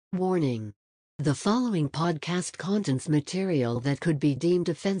Warning. The following podcast contains material that could be deemed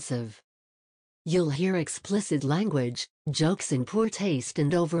offensive. You'll hear explicit language, jokes in poor taste,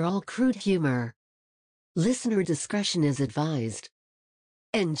 and overall crude humor. Listener discretion is advised.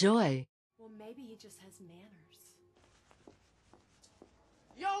 Enjoy. Well, maybe he just has manners.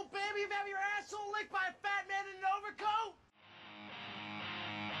 Yo, baby, you've had your asshole licked by a fat man in an overcoat?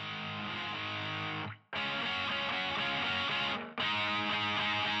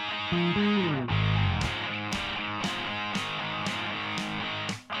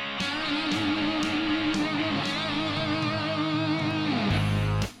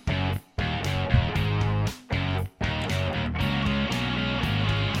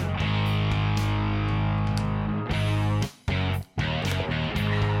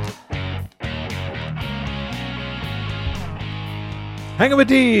 Hang 'em with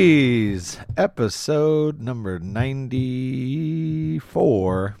D's, episode number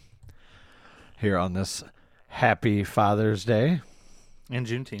 94, here on this happy Father's Day. And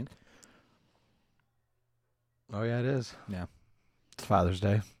Juneteenth. Oh, yeah, it is. Yeah. It's Father's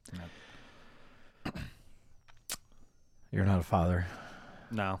Day. Yeah. You're not a father,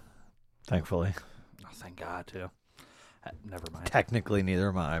 No. thankfully. Oh, thank God, too. Never mind. Technically, neither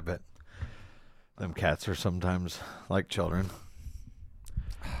am I, but them cats are sometimes like children.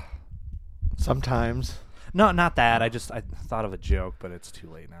 Sometimes. No, not that. I thought of a joke, but it's too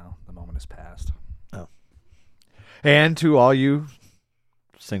late now. The moment has passed. Oh. And to all you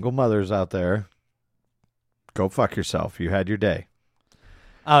single mothers out there, go fuck yourself. You had your day.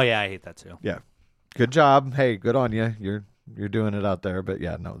 Oh, yeah, I hate that, too. Yeah. Good job. Hey, good on you. You're doing it out there. But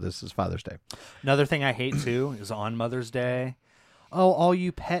yeah, no, this is Father's Day. Another thing I hate, too, is on Mother's Day. Oh, all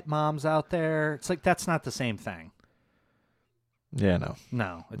you pet moms out there. It's like, that's not the same thing. Yeah, no.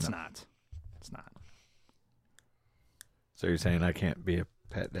 No, it's not. It's not. So you're saying I can't be a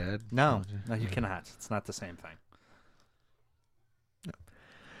pet dad? No, you cannot. It's not the same thing.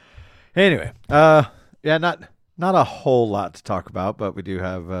 Anyway, yeah, not a whole lot to talk about, but we do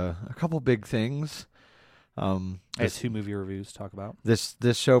have a couple big things. I have 2 movie reviews to talk about. This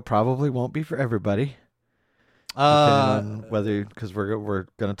show probably won't be for everybody. Depending on whether, because we're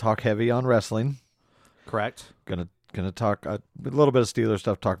gonna talk heavy on wrestling. Correct. Gonna talk a little bit of Steelers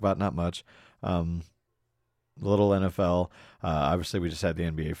stuff. Talk about not much. A little NFL. Obviously, we just had the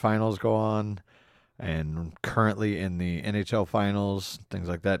NBA Finals go on, and currently in the NHL Finals, things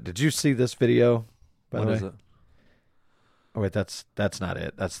like that. Did you see this video? What is it? Oh wait, that's not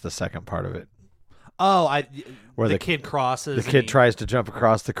it. That's the second part of it. Oh, Where the kid crosses. The kid tries to jump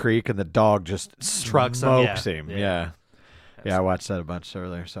across the creek, and the dog just Trucks him, smokes him. yeah. Yeah, I watched that a bunch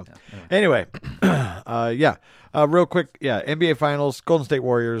earlier. So, Yeah, anyway, real quick, NBA Finals. Golden State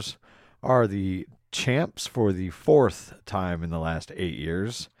Warriors are the champs for the 4th time in the last 8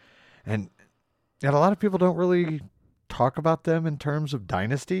 years, and a lot of people don't really talk about them in terms of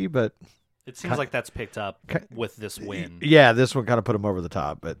dynasty, but It seems like that's picked up with this win. yeah, this one kind of put them over the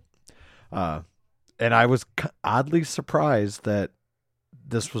top. But, and I was oddly surprised that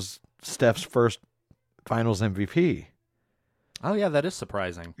this was Steph's first Finals MVP. Oh, yeah, that is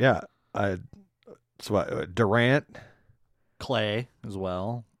surprising. Yeah, so what, Durant. Clay as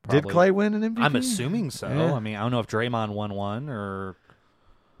well. Did Probably. Clay win an MVP? I'm assuming so. Yeah. I mean, I don't know if Draymond won one or.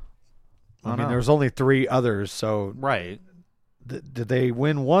 I mean, there was only 3 others, so Right. did they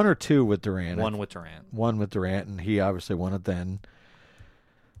win 1 or 2 with Durant? One with Durant. 1 with Durant, and he obviously won it then.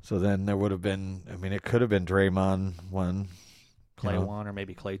 So then there would have been, I mean, it could have been Draymond 1. Clay won, or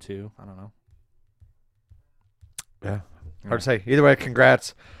maybe Clay 2. I don't know. Yeah. Hard to say. Either way,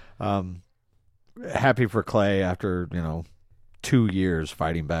 congrats. Happy for Clay after, 2 years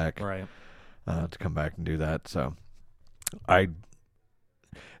fighting back. Right. To come back and do that. So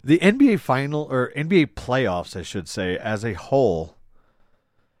the NBA final, or NBA playoffs, I should say, as a whole,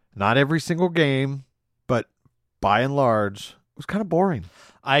 not every single game, but by and large, was kind of boring.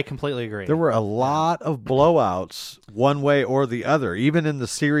 I completely agree. There were a lot of blowouts one way or the other. Even in the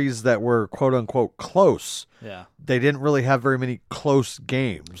series that were quote unquote close, Yeah. they didn't really have very many close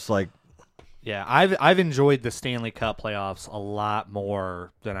games. Like, Yeah, I've enjoyed the Stanley Cup playoffs a lot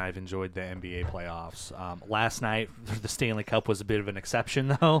more than I've enjoyed the NBA playoffs. Last night, the Stanley Cup was a bit of an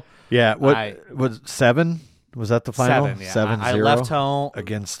exception, though. yeah, was 7? Was that the final? 7, yeah. 7-0 I left home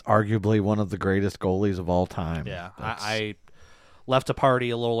against arguably one of the greatest goalies of all time. Yeah, That's- I left a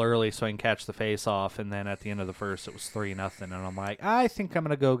party a little early so I can catch the face off, and then at the end of the first, it was 3-0, and I'm like, I think I'm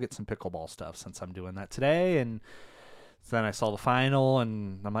gonna go get some pickleball stuff since I'm doing that today, and so then I saw the final,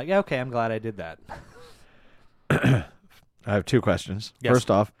 and I'm like, yeah, okay, I'm glad I did that. I have 2 questions. Yes. First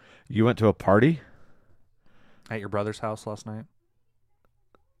off, you went to a party? At your brother's house last night?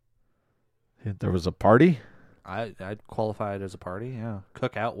 There was a party? I'd qualify it as a party. Yeah,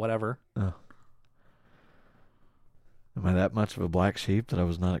 cookout, whatever. Oh. Am I that much of a black sheep that I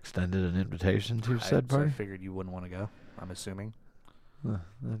was not extended an invitation to said I party? figured you wouldn't want to go. I'm assuming. I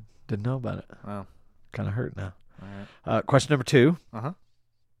didn't know about it. Oh, Kind of hurt now. all right. Question number 2. Uh-huh.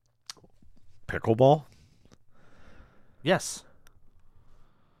 Pickleball? Yes.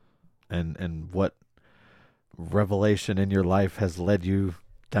 And what revelation in your life has led you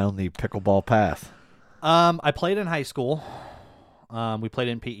down the pickleball path? I played in high school. We played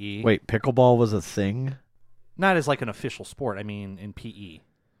in PE. Wait, pickleball was a thing? Not as like an official sport. I mean, in PE.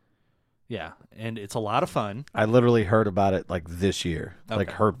 Yeah, and it's a lot of fun. I literally heard about it like this year. Like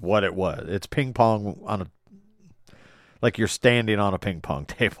Okay. heard what it was. It's ping pong on a like you're standing on a ping pong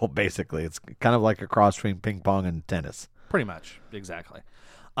table basically. It's kind of like a cross between ping pong and tennis. Pretty much, exactly.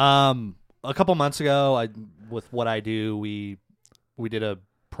 A couple months ago, with what I do, we did a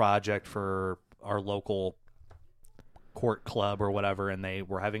project for our local court club or whatever, and they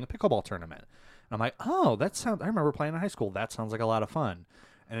were having a pickleball tournament. And I'm like, oh, that sounds. I remember playing in high school. That sounds like a lot of fun.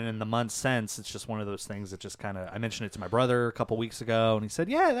 And in the months since, it's just one of those things that just kind of. I mentioned it to my brother a couple weeks ago, and he said,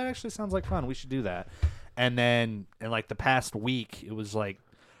 "Yeah, that actually sounds like fun. We should do that." And then in like the past week, it was like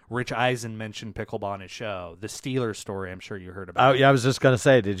Rich Eisen mentioned pickleball on his show. The Steelers story, I'm sure you heard about. Oh, yeah, I was just going to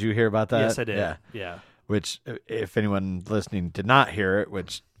say, did you hear about that? Yes, I did. Yeah. Yeah. Which, if anyone listening did not hear it,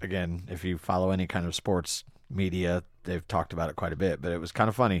 which, again, if you follow any kind of sports media, they've talked about it quite a bit, but it was kind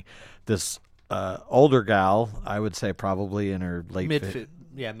of funny. This older gal, I would say probably in her late mid late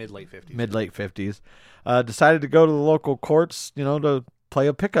 50s. mid-late 50s, decided to go to the local courts, to play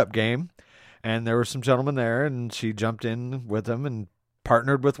a pickup game. And there were some gentlemen there, and she jumped in with them and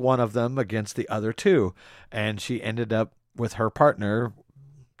partnered with one of them against the other two. And she ended up with her partner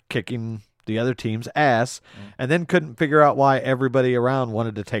kicking the other team's ass, and then couldn't figure out why everybody around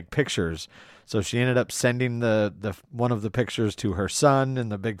wanted to take pictures. So she ended up sending the one of the pictures to her son in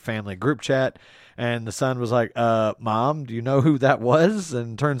the big family group chat, and the son was like, Mom, do you know who that was?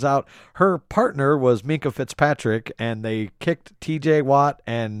 And turns out her partner was Minka Fitzpatrick, and they kicked TJ Watt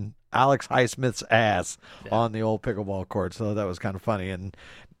and Alex Highsmith's ass on the old pickleball court. So that was kind of funny. And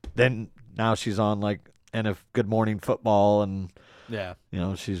then now she's on like Good Morning Football, and Yeah.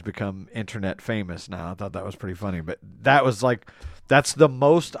 she's become internet famous now. I thought that was pretty funny. But that's the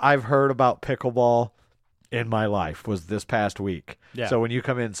most I've heard about pickleball in my life was this past week. Yeah. So when you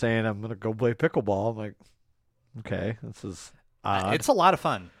come in saying I'm going to go play pickleball, I'm like, okay, this is odd. It's a lot of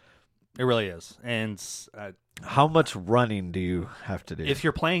fun. It really is. And How much running do you have to do? if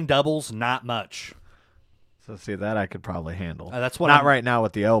you're playing doubles, not much. So see, that I could probably handle. That's what Not I'm- right now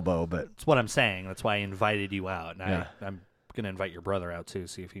with the elbow, but That's what I'm saying. That's why I invited you out. And Yeah. I'm going to invite your brother out, too,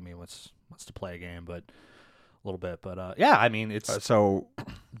 see if he wants to play a game, but a little bit. But, yeah, I mean, it's... so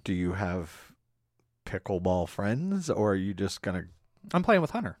do you have pickleball friends, or are you just going to... I'm playing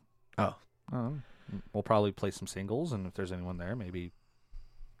with Hunter. Oh. We'll probably play some singles, and if there's anyone there, maybe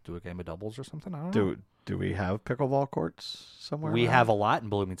do a game of doubles or something. I don't know. Do we have pickleball courts somewhere? We around? have a lot in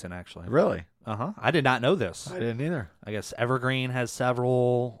Bloomington, actually. Really? Uh-huh. I did not know this. I didn't either. I guess Evergreen has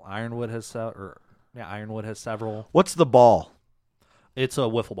several. Ironwood has several. What's the ball? It's a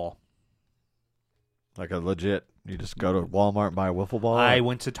wiffle ball. Like a legit, you just go to Walmart and buy a wiffle ball? I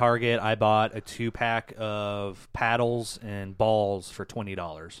went to Target. I bought a 2-pack of paddles and balls for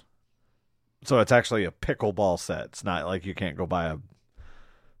 $20. So it's actually a pickleball set. It's not like you can't go buy a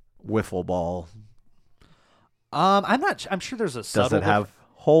wiffle ball. I'm sure there's a subtle. Does it have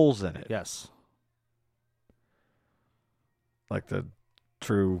holes in it? Yes. Like the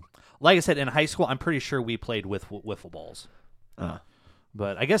true... Like I said, in high school, I'm pretty sure we played with wiffle balls.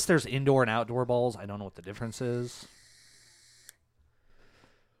 But I guess there's indoor and outdoor balls. I don't know what the difference is.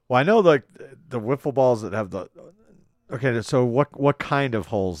 Well, I know like the wiffle balls that have the... Okay, so what kind of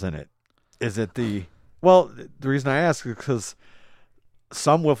holes in it? Is it the... Well, the reason I ask is because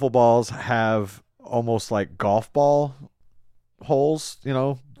some wiffle balls have almost like golf ball holes,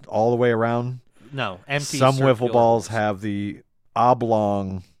 all the way around. No, empty. Some circular wiffle balls holes. have the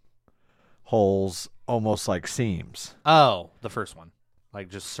oblong holes almost like seams. Oh, the first one. Like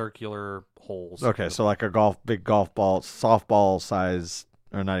just circular holes. Okay, so like a big golf ball, softball size,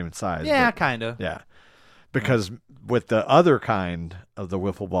 or not even size. Yeah, but- kind of. yeah. Because with the other kind of the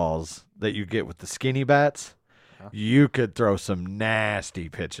wiffle balls that you get with the skinny bats, you could throw some nasty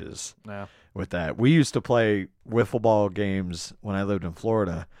pitches Yeah. with that. We used to play wiffle ball games when I lived in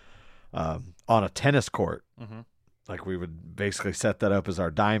Florida on a tennis court. Mhm. Like we would basically set that up as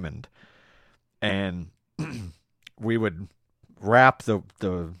our diamond, and we would wrap the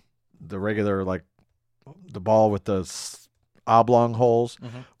regular, like the ball with the oblong holes.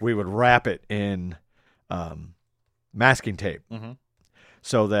 Mhm. We would wrap it in masking tape Mhm.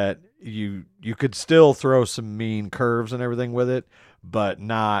 so that you could still throw some mean curves and everything with it, but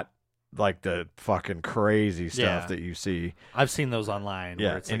not like the fucking crazy stuff Yeah. that you see. I've seen those online. Yeah,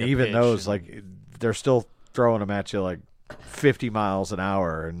 where it's and like a even pitch those, and- like, they're still throwing them at you like 50 miles an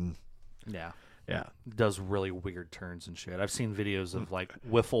hour, and yeah, yeah. does really weird turns and shit. I've seen videos of like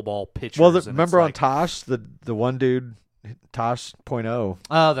wiffle ball pitchers. Well, and it's remember on like, Tosh, the one dude, Tosh.0.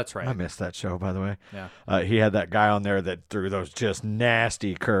 oh, that's right. I missed that show, by the way. Yeah. He had that guy on there that threw those just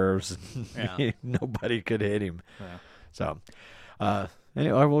nasty curves. Yeah. Nobody could hit him. Yeah. So,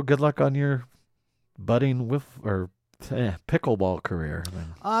 anyway, well, good luck on your budding pickleball career.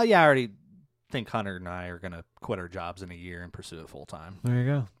 Then. Yeah, I already think Hunter and I are gonna quit our jobs in a year and pursue it full time. There you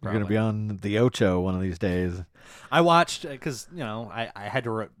go. You're going to Probably. be on the Ocho one of these days. I watched because I had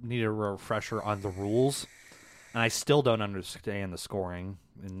to need a refresher on the rules, and I still don't understand the scoring,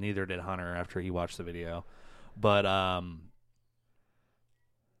 and neither did Hunter after he watched the video. But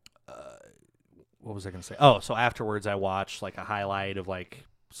what was I going to say? Oh, so afterwards I watched like a highlight of like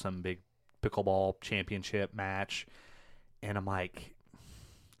some big pickleball championship match, and I'm like,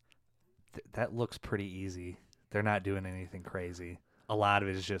 that looks pretty easy. They're not doing anything crazy. A lot of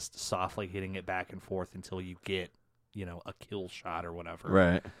it is just softly hitting it back and forth until you get, a kill shot or whatever.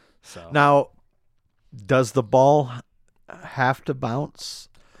 Right. So Now, does the ball have to bounce?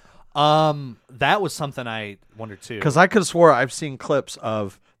 that was something I wondered too. Because I could have swore I've seen clips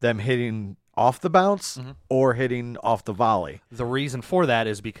of them hitting off the bounce or hitting off the volley. The reason for that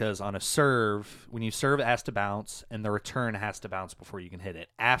is because on a serve, when you serve, it has to bounce, and the return has to bounce before you can hit it.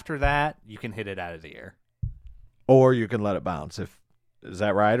 After that, you can hit it out of the air. Or you can let it bounce. Is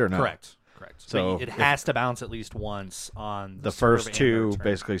that right or no? Correct. So But it has to bounce at least once on The serve first and the two return.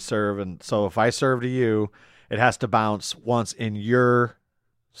 basically serve. And so if I serve to you, it has to bounce once in your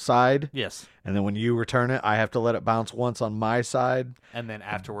side. Yes. And then when you return it, I have to let it bounce once on my side. And then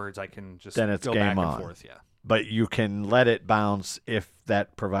afterwards, I can just Then it's go game back on. and forth. Yeah. But you can let it bounce if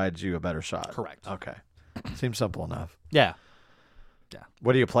that provides you a better shot. Correct. Okay. Seems simple enough. Yeah.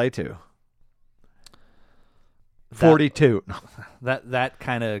 What do you play to? 42. That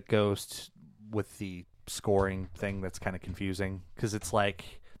kind of goes with the scoring thing. That's kind of confusing because it's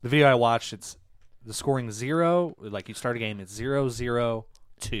like the video I watched. It's the scoring 0. Like you start a game, it's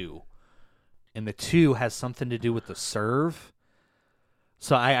 0-0-2, and the 2 has something to do with the serve.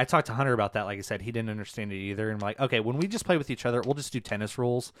 So I talked to Hunter about that. Like I said, he didn't understand it either. And I'm like, okay, when we just play with each other, we'll just do tennis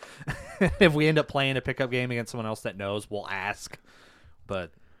rules. If we end up playing a pickup game against someone else that knows, we'll ask.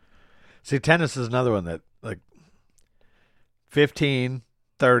 But See, tennis is another one that, like, 15,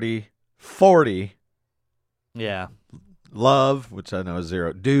 30, 40, yeah, love, which I know is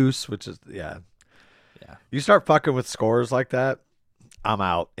 0, deuce, which is, yeah. Yeah. You start fucking with scores like that, I'm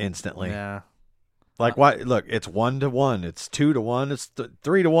out instantly. yeah, Like, why? Look, it's 1-1, it's 2-1, it's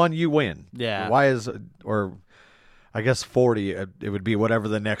 3-1, you win. Yeah. Why is, or I guess 40, it would be whatever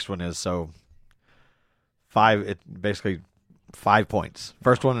the next one is. So 5 5 points.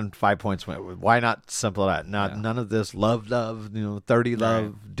 First one and 5 points went. Why not simple that? None of this love, 30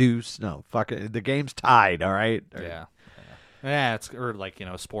 love, deuce. No, fuck it. The game's tied, all right? yeah. Yeah, it's or like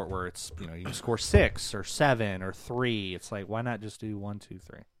a sport where it's you can score 6 or 7 or 3. It's like why not just do 1, 2,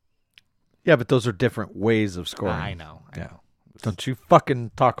 3? Yeah, but those are different ways of scoring. I know. Don't you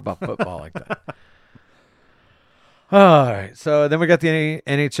fucking talk about football like that. All right. So then we got the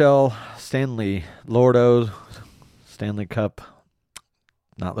NHL Stanley Cup.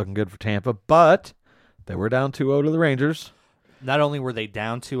 Not looking good for Tampa, but they were down 2-0 to the Rangers. Not only were they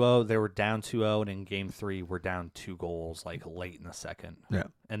down 2-0, they were down 2-0, and in Game 3 we're down 2 goals like late in the second. Yeah.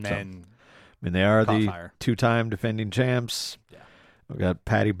 And So, then I mean, they are Caught the fire. 2-time defending champs. Yeah. We got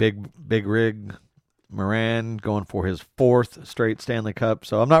Patty Big Rig Moran going for his 4th straight Stanley Cup.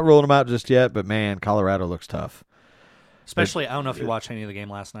 So I'm not ruling him out just yet, but man, Colorado looks tough. especially I don't know if you watched any of the game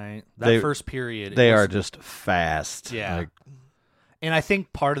last night. That They- first period, They it was- are just fast. Yeah. Like, And I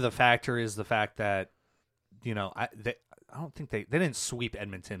think part of the factor is the fact that I don't think they didn't sweep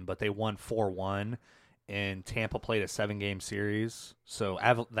Edmonton, but they won 4-1, and Tampa played a 7-game series. So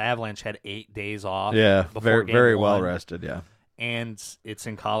the Avalanche had 8 days off. yeah, before very game very 1. well rested. Yeah. And it's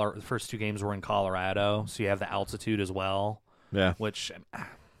in Colorado. The first 2 games were in Colorado, so you have the altitude as well, Yeah. which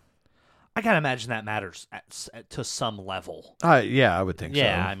I gotta imagine that matters to some level. Yeah, I would think so.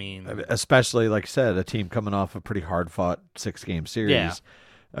 Yeah, I mean, especially like I said, a team coming off a pretty hard fought 6-game series Yeah.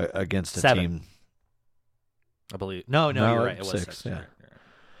 Against a 7. team. I believe. No, No, you're right. It was 6, 6. yeah.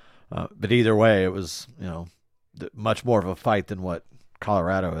 You're right. But either way, it was much more of a fight than what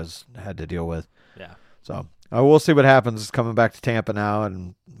Colorado has had to deal with. Yeah. So We'll see what happens. It's coming back to Tampa now,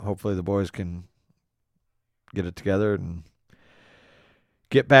 and hopefully the boys can get it together and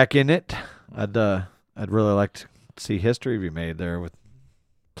get back in it. I'd really like to see history be made there.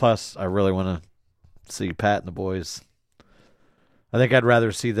 Plus, I really want to see Pat and the boys. I think I'd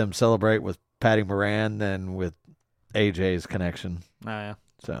rather see them celebrate with Patty Moran than with AJ's connection. Oh, yeah.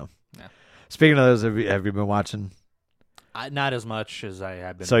 So, Yeah. Speaking of those, have you been watching? Not as much as I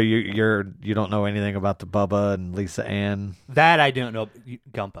have been. So you don't know anything about the Bubba and Lisa Ann? That I don't know.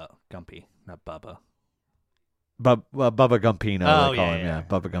 Gumpy, not Bubba. Bubba Gumpino, they call him. yeah.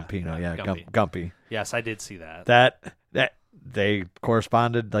 Bubba Gumpino. Yeah, Gumpy. Yes, I did see that. That they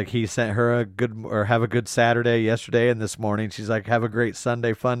corresponded. Like, he sent her have a good Saturday yesterday, and this morning she's like, have a great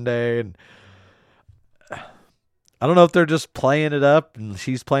Sunday fun day. And I don't know if they're just playing it up and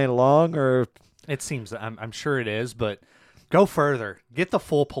she's playing along, or It seems. I'm sure it is, but go further. Get the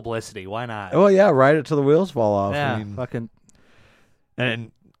full publicity. Why not? oh yeah, ride it till the wheels fall off. yeah, I mean, fucking.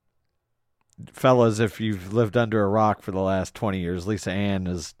 and fellas, if you've lived under a rock for the last 20 years, Lisa Ann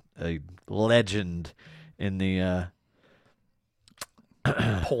is a legend in the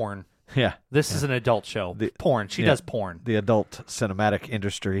Porn. yeah, This is an adult show. Porn. She does porn. the adult cinematic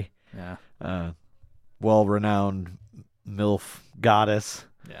industry. Yeah. Well-renowned MILF goddess,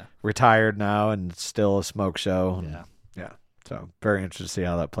 Yeah. retired now and still a smoke show. Yeah. Yeah. So very interested to see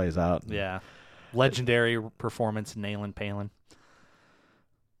how that plays out. Yeah. Legendary performance in Nailin' Palin.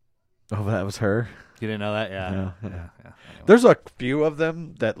 Oh, that was her. You didn't know that? Yeah. No, Yeah. yeah. Anyway. There's a few of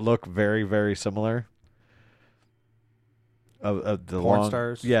them that look very, very similar. Of the Porn long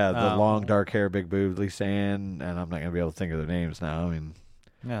stars? yeah, the Oh. long dark hair, big boobs, Lisa Ann, and I'm not gonna be able to think of their names now. I mean,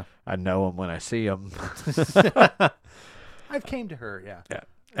 Yeah. I know them when I see them. I've came to her. Yeah. Yeah,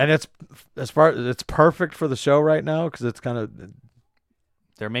 and it's perfect for the show right now because it's kind of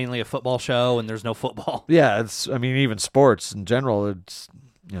They're mainly a football show, and there's no football. I mean, even sports in general, it's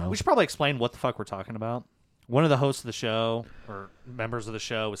We should probably explain what the fuck we're talking about. One of the hosts of the show, or members of the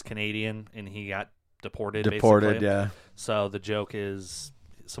show, was Canadian, and he got deported. deported. basically. Yeah, So the joke is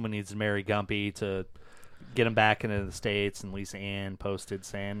someone needs to marry Gumpy to get him back into the States, and Lisa Ann posted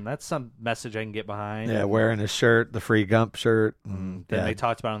saying, that's some message I can get behind. yeah, wearing his shirt, the free Gump shirt. Then yeah. they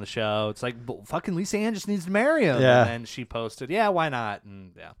talked about it on the show. It's like, "But fucking Lisa Ann just needs to marry him. Yeah. And then she posted, yeah, why not?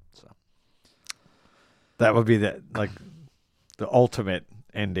 And yeah, so. That would be the ultimate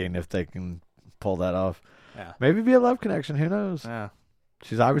ending if they can pull that off. Yeah. Maybe be a love connection. Who knows? Yeah.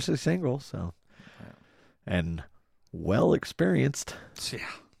 She's obviously single, so and well experienced. Yeah.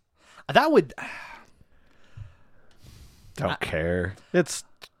 That would. Don't care. It's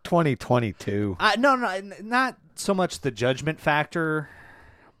 2022. No, not so much the judgment factor.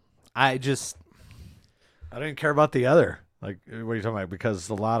 I didn't care about the other. Like, what are you talking about? Because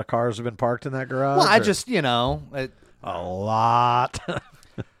a lot of cars have been parked in that garage. Well, I or- just, a lot.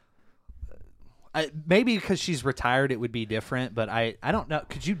 maybe because she's retired, it would be different. But I don't know.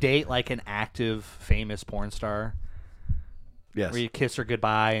 Could you date like an active, famous porn star? Yes. Where you kiss her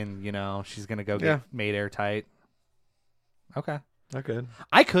goodbye and she's gonna go Yeah. get made airtight. Okay, Not good.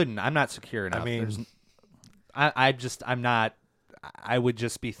 I couldn't. I'm not secure enough. mean- I'm not. I would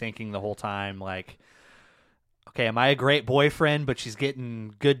just be thinking the whole time like, okay, am I a great boyfriend, but she's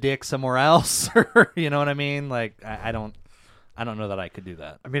getting good dick somewhere else? Or, you know what I mean? Like, I don't know that I could do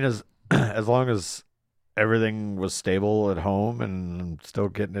that. I mean, as long as everything was stable at home and I'm still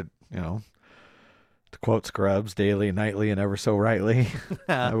getting it, to quote Scrubs, daily, nightly, and ever so rightly,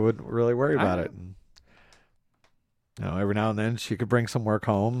 I wouldn't really worry about it. And, every now and then she could bring some work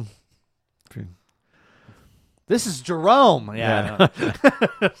home. This is Jerome. Yeah. I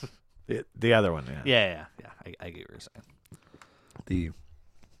know. The other one, Yeah. I get what you're saying. the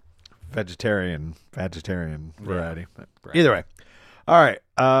vegetarian variety. But Right. either way, all right.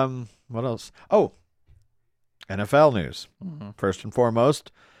 What else? Oh, NFL news. Mhm. First and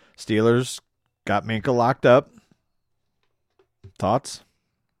foremost, Steelers got Minka locked up. Thoughts?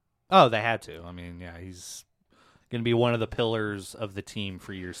 Oh, they had to. I mean, yeah, he's going to be one of the pillars of the team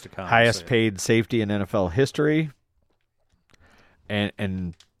for years to come. Highest So- paid safety in NFL history.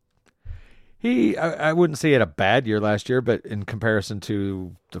 And I wouldn't say he had a bad year last year, but in comparison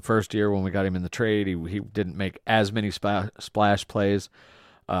to the first year when we got him in the trade, he didn't make as many splash plays.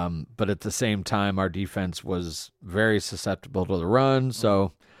 But at the same time, our defense was very susceptible to the run.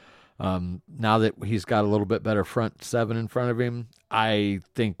 So now that he's got a little bit better front seven in front of him, I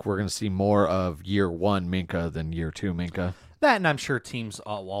think we're going to see more of year one Minka than year two Minka. That, and I'm sure teams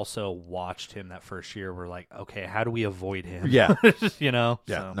also watched him that first year. Were like, okay, how do we avoid him? Yeah. Yeah.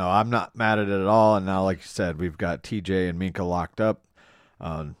 Yeah, no, I'm not mad at it at all. And now, like you said, we've got TJ and Minka locked up.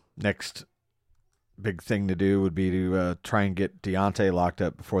 Next big thing to do would be to try and get Deontay locked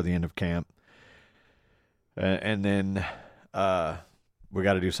up before the end of camp. And then we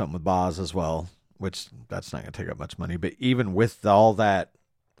got to do something with Boz as well, which that's not going to take up much money. But even with all that,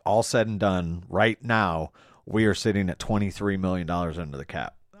 all said and done, right now, we are sitting at $23 million under the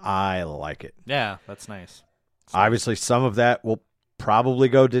cap. I like it. Yeah, that's nice. Obviously, some of that will probably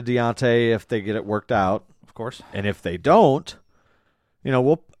go to Deontay if they get it worked out. Of course. And if they don't,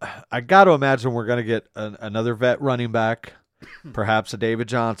 I got to imagine we're going to get another vet running back, perhaps a David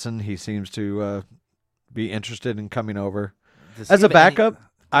Johnson. He seems to be interested in coming over. As a backup,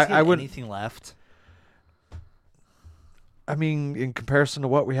 I wouldn't. Anything left? I mean, in comparison to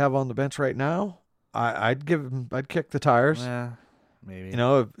what we have on the bench right now, I'd kick the tires. Yeah, maybe.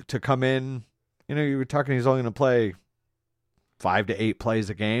 To come in, you were talking he's only going to play 5 to 8 plays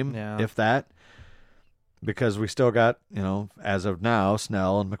a game, if that, because we still got, as of now,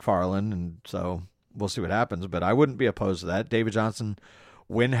 Snell and McFarland, and so we'll see what happens. But I wouldn't be opposed to that. David Johnson,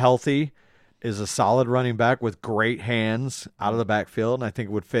 when healthy, is a solid running back with great hands out of the backfield, and I think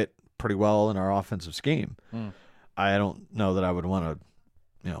it would fit pretty well in our offensive scheme. I don't know that I would want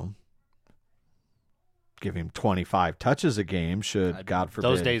to, give him 25 touches a game should, God forbid.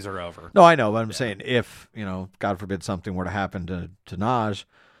 Those days are over. No, I know, but I'm saying if, God forbid something were to happen to Naj,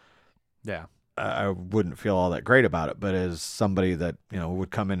 I wouldn't feel all that great about it. But as somebody that,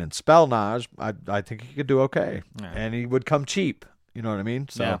 would come in and spell Naj, I think he could do okay. Yeah. And he would come cheap. You know what I mean?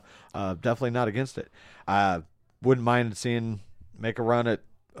 So definitely not against it. Wouldn't mind seeing make a run at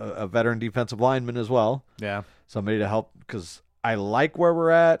a veteran defensive lineman as well. Yeah. Somebody to help, because I like where we're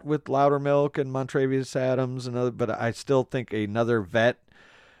at with Loudermilk and Montravius Adams and other, but I still think another vet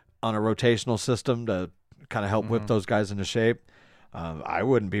on a rotational system to kind of help whip those guys into shape. I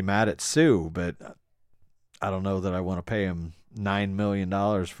wouldn't be mad at Sue, but I don't know that I want to pay him $9 million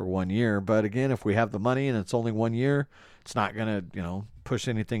for 1 year. But again, if we have the money and it's only 1 year, it's not going to, push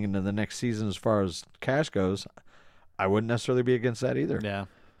anything into the next season as far as cash goes. I wouldn't necessarily be against that either. Yeah.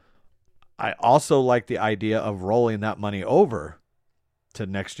 I also like the idea of rolling that money over to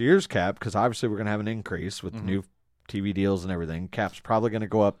next year's cap, because obviously we're going to have an increase with new TV deals and everything. Cap's probably going to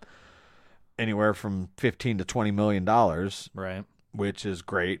go up anywhere from $15 to $20 million. Right. Which is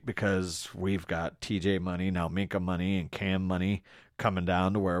great because we've got TJ money, now Minka money, and Cam money coming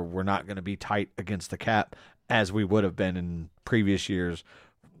down to where we're not going to be tight against the cap as we would have been in previous years,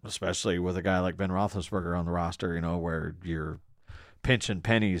 especially with a guy like Ben Roethlisberger on the roster, where you're pinching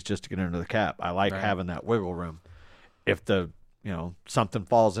pennies just to get into the cap. I like having that wiggle room. If something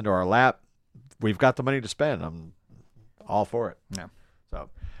falls into our lap, we've got the money to spend. I'm all for it. Yeah. So,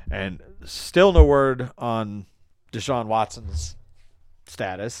 and still no word on Deshaun Watson's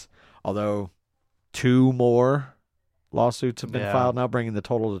status, although 2 more lawsuits have been filed now, bringing the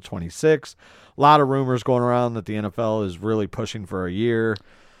total to 26. A lot of rumors going around that the NFL is really pushing for a year.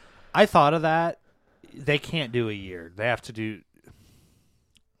 I thought of that. They can't do a year. They have to do...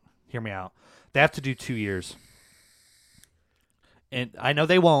 Hear me out. They have to do 2 years. And I know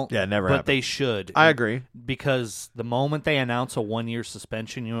they won't. Yeah, never But happened. they should. I agree. Because the moment they announce a 1-year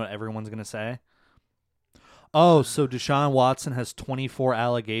suspension, you know what everyone's going to say? Oh, so Deshaun Watson has 24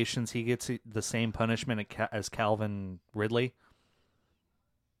 allegations. He gets the same punishment as Calvin Ridley,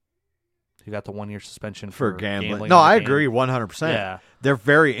 who got the 1-year suspension for gambling. No, I agree 100%. Yeah. They're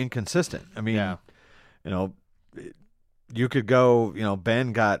very inconsistent. I mean, you could go,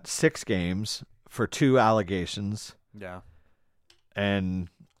 Ben got 6 games for 2 allegations. Yeah. And,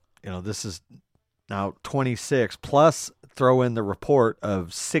 this is now 26, plus throw in the report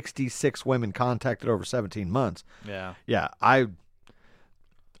of 66 women contacted over 17 months. Yeah. Yeah, I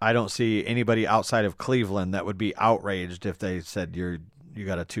don't see anybody outside of Cleveland that would be outraged if they said you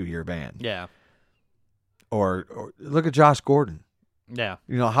got a 2-year ban. Yeah. Or look at Josh Gordon. Yeah.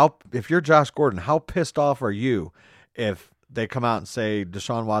 If you're Josh Gordon, how pissed off are you if they come out and say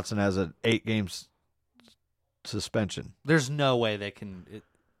Deshaun Watson has an 8-game suspension? There's no way they can.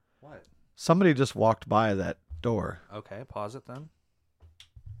 What? Somebody just walked by that door. Okay, pause it then.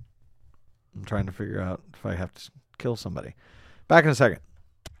 I'm trying to figure out if I have to kill somebody. Back in a second.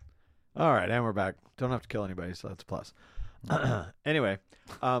 All right, and we're back. Don't have to kill anybody, so that's a plus. Anyway,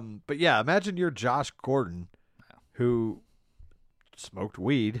 but yeah, imagine you're Josh Gordon, who smoked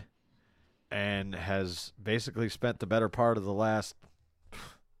weed and has basically spent the better part of the last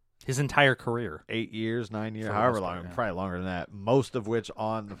his entire career, 8 years, 9 years, For however most long, part, yeah. probably longer than that, most of which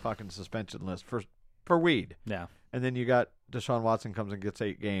on the fucking suspension list for weed. Yeah. And then you got Deshaun Watson comes and gets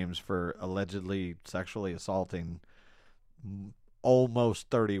 8 games for allegedly sexually assaulting almost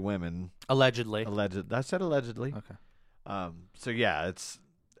 30 women. Allegedly. I said allegedly. Okay. So yeah,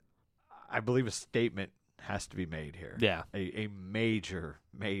 I believe a statement has to be made here. Yeah. A major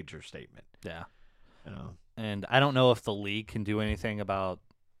statement. Yeah. You know. And I don't know if the league can do anything about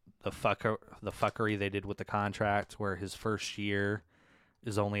the fuckery they did with the contract, where his first year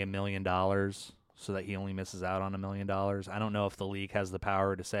is only $1 million, so that he only misses out on $1 million. I don't know if the league has the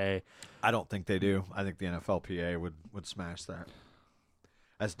power to say. I don't think they do. I think the NFLPA would smash that.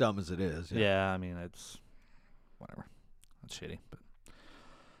 As dumb as it is. Yeah, I mean, it's whatever. That's shitty. But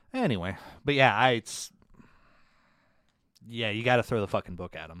anyway, but yeah, you got to throw the fucking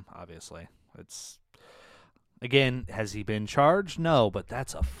book at him. Obviously, it's. Again, has he been charged? No, but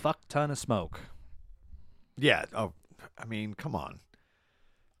that's a fuck ton of smoke. Yeah. Oh, I mean, come on.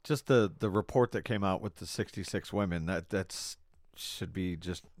 Just the report that came out with the 66 women, that's should be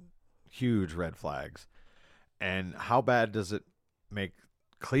just huge red flags. And how bad does it make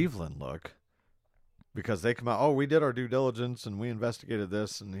Cleveland look? Because they come out, oh, we did our due diligence and we investigated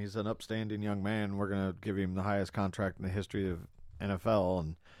this, and he's an upstanding young man. We're going to give him the highest contract in the history of NFL.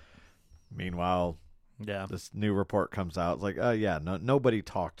 And meanwhile, yeah, this new report comes out. It's like, nobody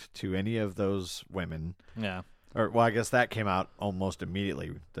talked to any of those women. Yeah. Or, well, I guess that came out almost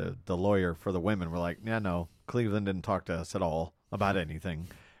immediately. The lawyer for the women were like, yeah, no, Cleveland didn't talk to us at all about anything.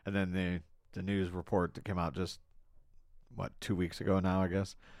 And then the news report that came out just, 2 weeks ago now, I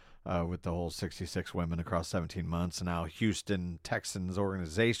guess, with the whole 66 women across 17 months. And now Houston Texans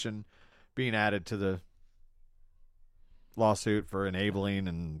organization being added to the lawsuit for enabling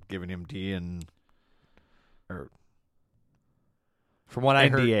and giving him from what I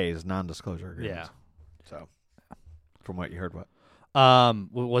heard, NDAs, non-disclosure agreements. Yeah. So, from what you heard, what?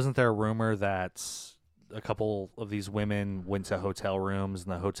 Wasn't there a rumor that a couple of these women went to hotel rooms,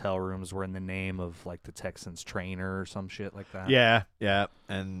 and the hotel rooms were in the name of like the Texans trainer or some shit like that? Yeah.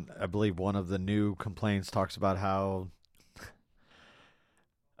 And I believe one of the new complaints talks about how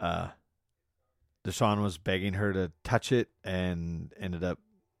Deshaun was begging her to touch it and ended up,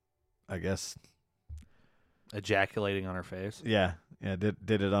 I guess, ejaculating on her face. Yeah,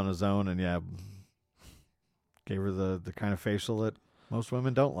 did it on his own, and gave her the kind of facial that most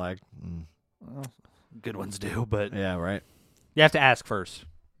women don't like. Well, good ones do, but yeah, right. You have to ask first.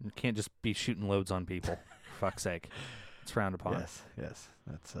 You can't just be shooting loads on people. For fuck's sake, it's frowned upon. Yes,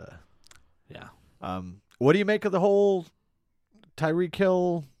 that's yeah. What do you make of the whole Tyreek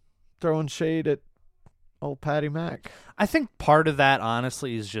Hill throwing shade at old Patty Mac? I think part of that,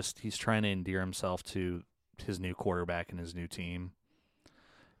 honestly, is just he's trying to endear himself to his new quarterback and his new team.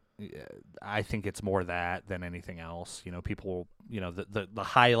 I think it's more that than anything else. People, the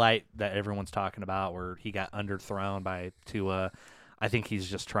highlight that everyone's talking about where he got underthrown by Tua, I think he's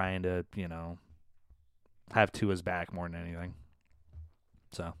just trying to, have Tua's back more than anything.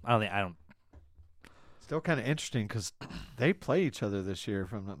 So I don't. Still kind of interesting because they play each other this year,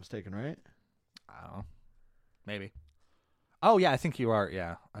 if I'm not mistaken, right? I don't know. Maybe. Oh yeah, I think you are.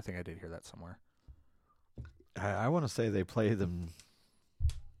 Yeah, I think I did hear that somewhere. I want to say they play them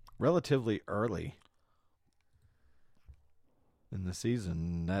relatively early in the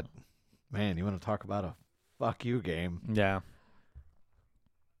season. That, man, you want to talk about a fuck you game. Yeah.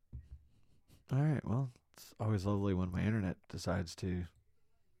 All right, well, it's always lovely when my internet decides to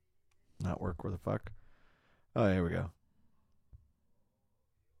not work where the fuck. Oh, here we go.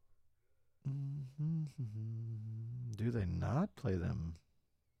 Do they not play them?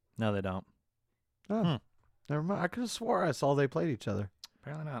 No, they don't. Oh. Never mind. I could have swore I saw they played each other.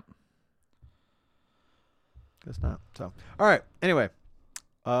 Apparently not. Guess not. So, all right. Anyway,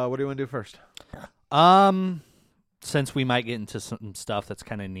 what do you want to do first? Since we might get into some stuff that's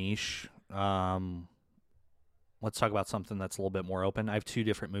kind of niche, let's talk about something that's a little bit more open. I have 2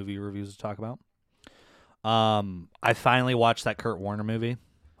 different movie reviews to talk about. I finally watched that Kurt Warner movie,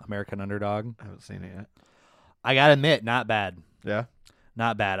 American Underdog. I haven't seen it yet. I gotta admit, not bad. Yeah.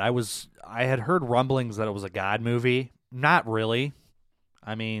 Not bad. I had heard rumblings that it was a God movie. Not really.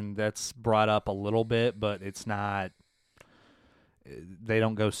 I mean, that's brought up a little bit, but it's not. They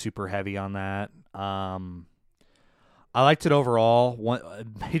don't go super heavy on that. I liked it overall. One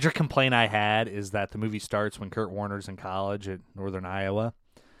major complaint I had is that the movie starts when Kurt Warner's in college at Northern Iowa,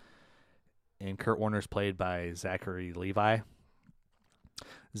 and Kurt Warner's played by Zachary Levi.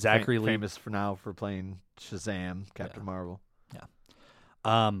 Famous for now for playing Shazam, Captain Marvel.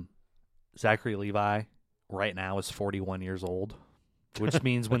 Zachary Levi right now is 41 years old, which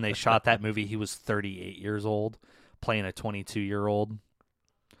means when they shot that movie, he was 38 years old, playing a 22-year-old.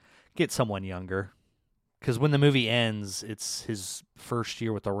 Get someone younger. Because when the movie ends, it's his first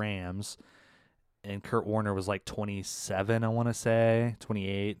year with the Rams, and Kurt Warner was like 27, I want to say,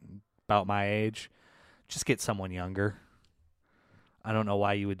 28, about my age. Just get someone younger. I don't know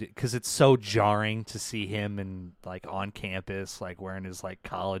why you would, because it's so jarring to see him and like on campus, like wearing his like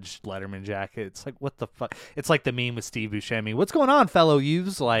college Letterman jacket. It's like, what the fuck? It's like the meme with Steve Buscemi. What's going on, fellow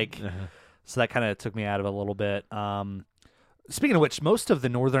youths? Like, so that kind of took me out of it a little bit. Speaking of which, most of the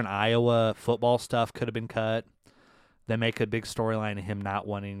Northern Iowa football stuff could have been cut. They make a big storyline of him not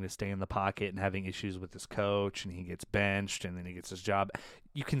wanting to stay in the pocket and having issues with his coach, and he gets benched, and then he gets his job.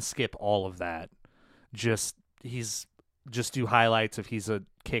 You can skip all of that. Just do highlights if he's a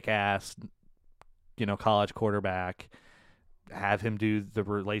kick-ass, college quarterback. Have him do the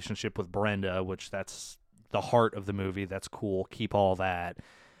relationship with Brenda, which that's the heart of the movie. That's cool. Keep all that.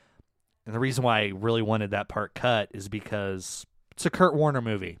 And the reason why I really wanted that part cut is because it's a Kurt Warner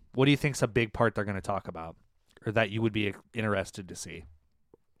movie. What do you think's a big part they're going to talk about, or that you would be interested to see?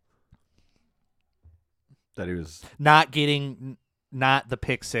 That he was not the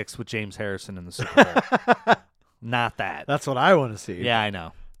pick six with James Harrison in the Super Bowl. Not that. That's what I want to see. Yeah, I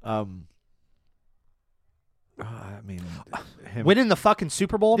know. I mean, him, winning the fucking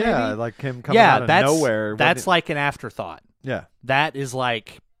Super Bowl. Yeah, maybe? like him coming out of nowhere. That's like an afterthought. Yeah, that is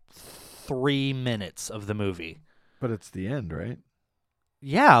like 3 minutes of the movie. But it's the end, right?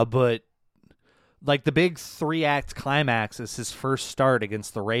 Yeah, but like the big 3-act climax is his first start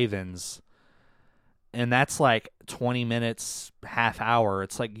against the Ravens, and that's like 20 minutes, half hour.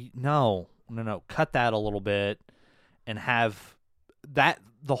 It's like no, cut that a little bit, and have that.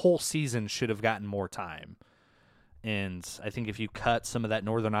 The whole season should have gotten more time. And I think if you cut some of that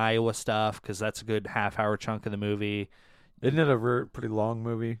Northern Iowa stuff, because that's a good half-hour chunk of the movie. Isn't it a pretty long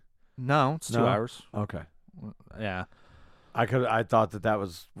movie? No, it's 2 hours. Okay. Yeah. I thought that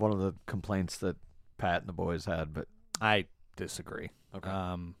was one of the complaints that Pat and the boys had, but I disagree. Okay.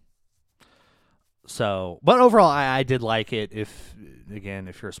 But overall, I did like it. If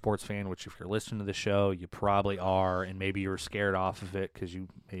you're a sports fan, which if you're listening to the show, you probably are, and maybe you were scared off of it because you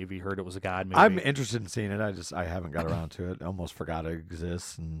maybe heard it was a God movie. I'm interested in seeing it. I haven't got around to it. I almost forgot it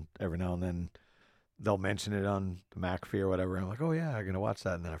exists, and every now and then they'll mention it on the McAfee or whatever. I'm like, oh yeah, I'm gonna watch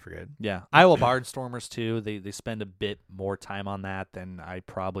that, and then I forget. Yeah, Iowa Barnstormers too. They spend a bit more time on that than I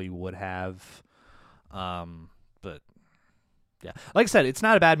probably would have, but. Yeah, like I said, it's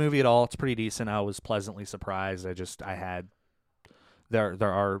not a bad movie at all. It's pretty decent. I was pleasantly surprised. There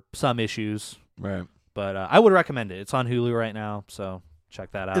are some issues, right? But I would recommend it. It's on Hulu right now, so check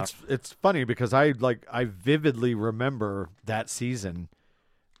that out. It's funny because I vividly remember that season,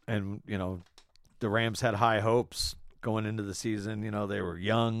 and the Rams had high hopes going into the season. They were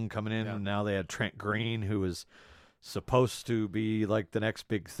young coming in, and now they had Trent Green, who was supposed to be like the next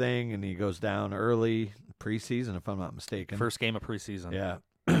big thing, and he goes down early preseason, if I'm not mistaken. First game of preseason. Yeah.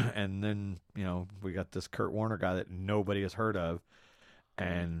 And then, we got this Kurt Warner guy that nobody has heard of.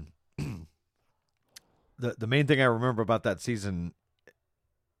 And the main thing I remember about that season,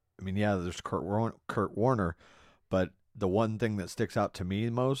 I mean, yeah, there's Kurt Warner, but the one thing that sticks out to me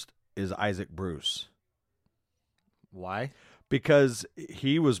most is Isaac Bruce. Why? Because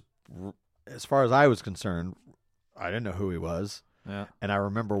he was, as far as I was concerned, I didn't know who he was. Yeah. And I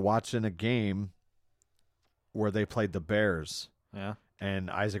remember watching a game where they played the Bears. Yeah.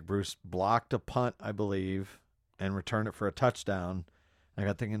 And Isaac Bruce blocked a punt, I believe, and returned it for a touchdown. I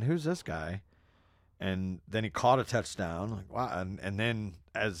got thinking, who's this guy? And then he caught a touchdown. Like, wow. And then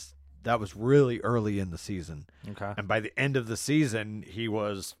as that was really early in the season. Okay. And by the end of the season, he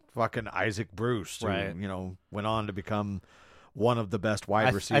was fucking Isaac Bruce, who, right. Went on to become one of the best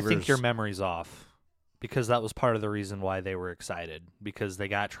wide receivers. I think your memory's off. Because that was part of the reason why they were excited. Because they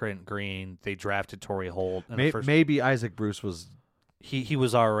got Trent Green, they drafted Torrey Holt. Maybe Isaac Bruce was... He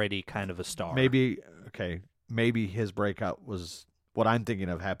was already kind of a star. Maybe his breakout was what I'm thinking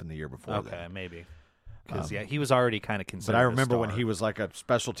of happened the year before. Okay, then. Maybe. Because, he was already kind of considered But I remember a star. when he was like a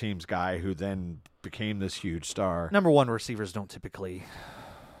special teams guy who then became this huge star. Number one receivers don't typically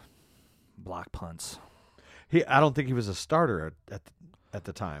block punts. I don't think he was a starter at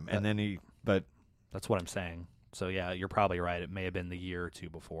the time. And then but... That's what I'm saying. So, yeah, you're probably right. It may have been the year or two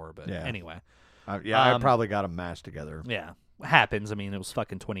before. But anyway. I probably got them mashed together. Yeah. It happens. I mean, it was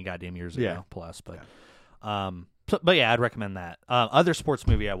fucking 20 goddamn years ago plus. But, yeah. But yeah, I'd recommend that. Other sports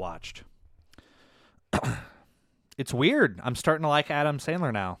movie I watched. It's weird. I'm starting to like Adam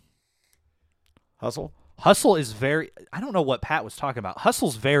Sandler now. Hustle? Hustle is I don't know what Pat was talking about.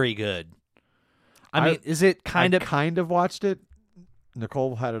 Hustle's very good. I mean, is it kind of... I kind of watched it.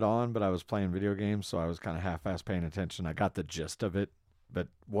 Nicole had it on, but I was playing video games, so I was kind of half-assed paying attention. I got the gist of it, but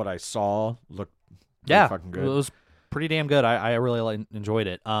what I saw looked fucking good. It was pretty damn good. I really enjoyed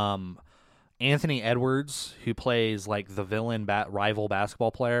it. Anthony Edwards, who plays like the villain rival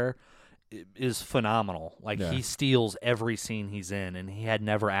basketball player, is phenomenal. Like Yeah. he steals every scene he's in, and he had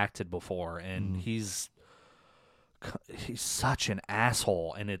never acted before, and he's such an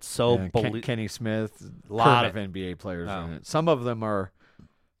asshole, and it's so Yeah, Kenny Smith, a lot of NBA players Oh. in it. Some of them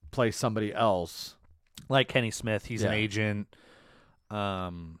play somebody else. like Kenny Smith. He's an Yeah. agent.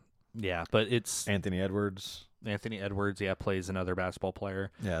 Yeah, but it's Anthony Edwards. Anthony Edwards. Yeah, plays another basketball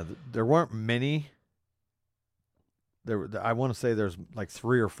player. Yeah, there weren't many. I want to say there's like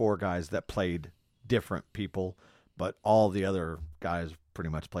 3 or 4 guys that played different people, but all the other guys pretty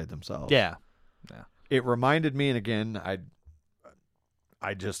much played themselves. Yeah, It reminded me, and again,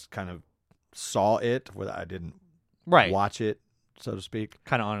 I just kind of saw it, I didn't right. watch it, so to speak.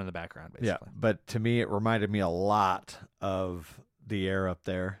 Kind of on in the background, basically. Yeah, but to me, it reminded me a lot of The Air Up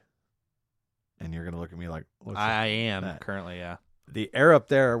There. And you're gonna look at me like, what's I am that? currently. Yeah. The Air Up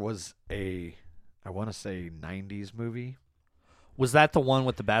There was I want to say 90s movie. Was that the one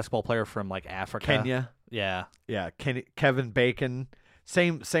with the basketball player from like Africa? Kenya. Yeah. Yeah, Kevin Bacon.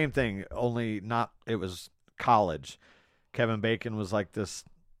 Same thing, only not, it was college. Kevin Bacon was like this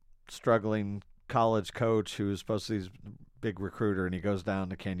struggling college coach who was supposed to be this big recruiter, and he goes down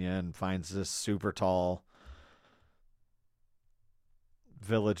to Kenya and finds this super tall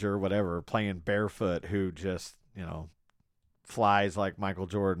villager, whatever, playing barefoot, who just, flies like Michael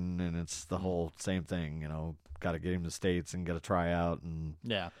Jordan, and it's the whole same thing, got to get him to the States and get a tryout, and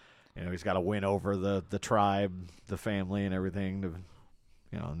Yeah. he's got to win over the tribe, the family, and everything.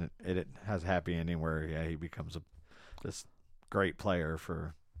 And it has a happy ending where he becomes this great player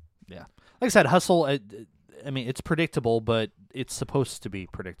for. Yeah. Like I said, Hustle. I mean, it's predictable, but it's supposed to be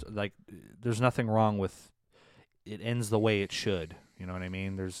predictable. Like, there's nothing wrong with it. Ends the way it should. You know what I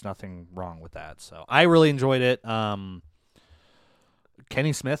mean? There's nothing wrong with that. So I really enjoyed it.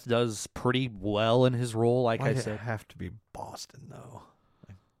 Kenny Smith does pretty well in his role. Like Why I did it said, have to be Boston though?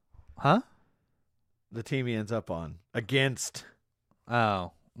 huh? The team he ends up on against.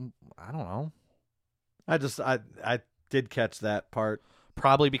 Oh, I don't know. I did catch that part.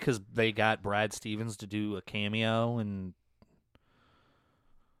 Probably because they got Brad Stevens to do a cameo, and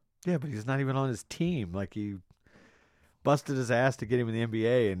Yeah, but he's not even on his team. Like, he busted his ass to get him in the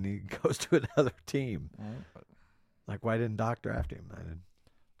NBA, and he goes to another team. Like, why didn't Doc draft him?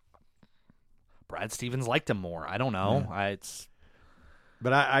 Brad Stevens liked him more. I don't know. Yeah.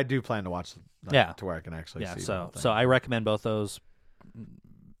 But I do plan to watch that, Yeah. to where I can actually see the So whole thing. I recommend both those.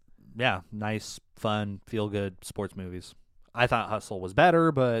 Yeah, nice, fun, feel good sports movies. I thought Hustle was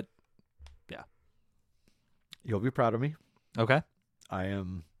better, but You'll be proud of me. okay. I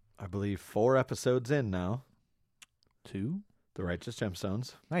am, I believe, 4 episodes in now. 2. The Righteous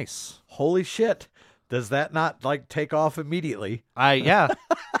Gemstones. Nice. Holy shit. Does that not, like, take off immediately? Yeah.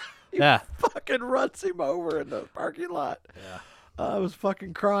 Yeah. Fucking runs him over in the parking lot. Yeah. I was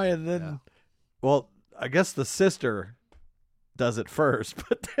fucking crying. Then, Yeah. well, I guess the sister does it first,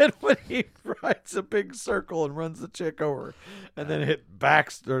 but then when he rides a big circle and runs the chick over, and then it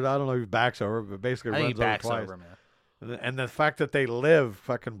backs, or I don't know if he backs over, but basically I think runs he backs over twice. over, man. And the fact that they live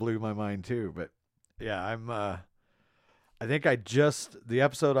fucking blew my mind too. But yeah, I think the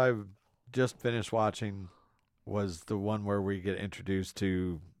episode I've just finished watching was the one where we get introduced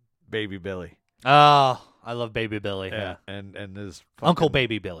to Baby Billy. Oh, I love Baby Billy. Yeah. And his Uncle fucking-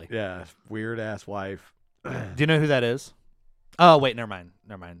 Baby Billy. Yeah, weird ass wife. Do you know who that is? Oh, wait, never mind.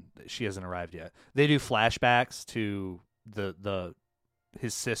 She hasn't arrived yet. They do flashbacks to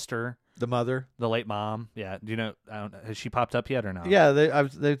his sister, The mother. the late mom. Yeah. Do you know? Has she popped up yet or no? Yeah,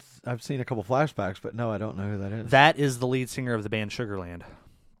 I've seen a couple flashbacks, but no, I don't know who that is. That is the lead singer of the band Sugarland.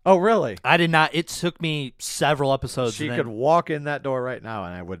 Oh, really? I did not. It took me several episodes. She and could then- walk in that door right now,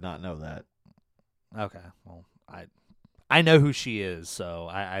 and I would not know that. Okay. Well, I know who she is, so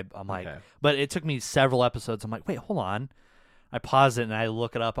I'm like, Okay. but it took me several episodes. I'm like, wait, hold on. I pause it and I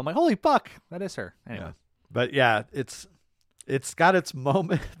look it up. I'm like, holy fuck, that is her. Anyway. Yeah. But yeah, it's got its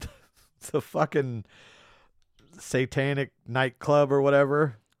moment. The fucking satanic nightclub or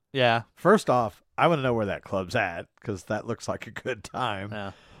whatever. Yeah. First off, I want to know where that club's at, because that looks like a good time.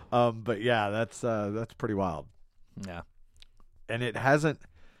 Yeah. But yeah, that's pretty wild. Yeah. And it hasn't.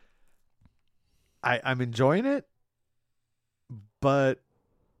 I'm enjoying it, but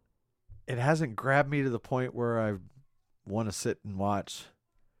it hasn't grabbed me to the point where I want to sit and watch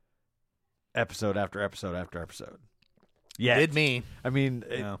episode after episode after episode. Yeah, Did me. I mean,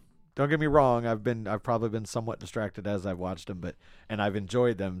 Yeah. don't get me wrong. I've probably been somewhat distracted as I've watched them, and I've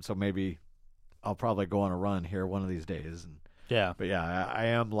enjoyed them. So maybe I'll probably go on a run here one of these days. Yeah. But yeah, I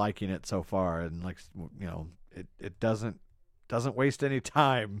am liking it so far, and it doesn't waste any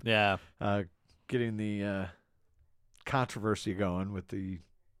time. Yeah. Getting the controversy going with the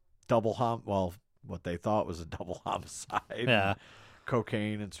double what they thought was a double homicide. Yeah. And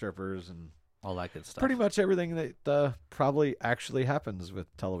cocaine and strippers and all that good stuff. pretty much everything that probably actually happens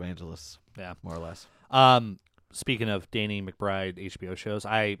with televangelists. Yeah. More or less. Speaking of Danny McBride HBO shows,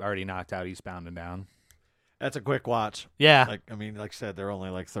 I already knocked out Eastbound and Down. That's a quick watch. Yeah. Like I said, they're only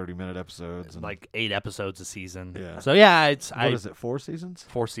like 30-minute episodes. And Like 8 episodes a season. Yeah. So yeah, what is it? 4 seasons?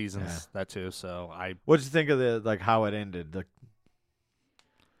 4 seasons, Yeah. that too. So What did you think of how it ended?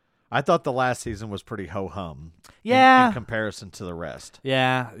 I thought the last season was pretty ho-hum. Yeah. In comparison to the rest.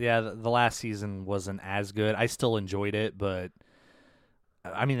 Yeah. The last season wasn't as good. I still enjoyed it, but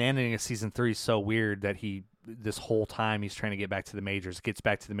I mean, the ending of season 3 is so weird that this whole time he's trying to get back to the majors, gets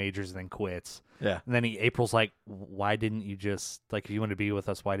back to the majors, and then quits. Yeah. And then April's like, why didn't you just, like, if you want to be with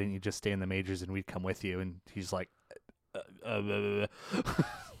us, why didn't you just stay in the majors and we'd come with you? And he's like, Yeah.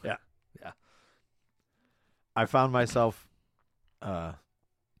 Yeah. I found myself. By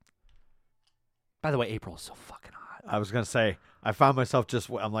the way, April is so fucking hot. I was gonna say I found myself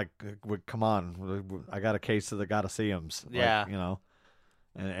I'm like, come on, I got a case of the gotta see 'ems. Yeah.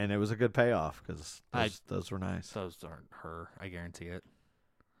 And it was a good payoff because those were nice. Those aren't her. I guarantee it.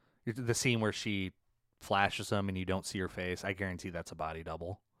 The scene where she flashes them and you don't see her face, I guarantee that's a body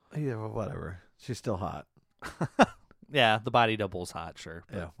double. Yeah, well, whatever. She's still hot. Yeah, the body double is hot, sure.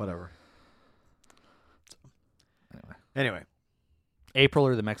 Yeah, whatever. Anyway. Anyway. April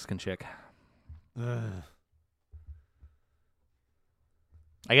or the Mexican chick? I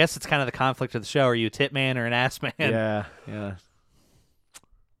guess it's kind of the conflict of the show. Are you a tit man or an ass man? Yeah.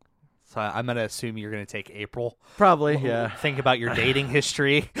 So I'm going to assume you're going to take April. Probably, yeah. Think about your dating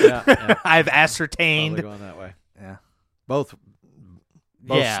history. Yeah. I've ascertained. Probably going that way. Yeah. Both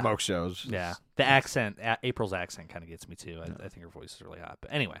Yeah. smoke shows. Yeah. The accent, April's accent kind of gets me too. I think her voice is really hot.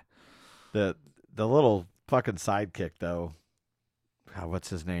 But anyway. The little fucking sidekick, though. God, what's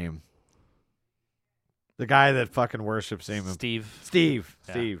his name? The guy that fucking worships him. Steve,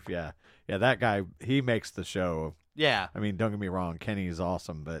 yeah. Yeah, that guy, he makes the show. Yeah. I mean, don't get me wrong, Kenny is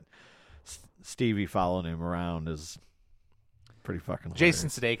awesome, but Stevie following him around is pretty fucking hilarious. Jason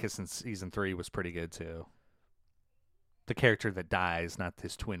Sudeikis in season 3 was pretty good too. The character that dies, not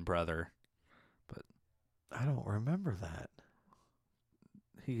his twin brother. But I don't remember that.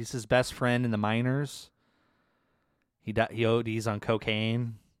 he's his best friend in the minors. He ODs on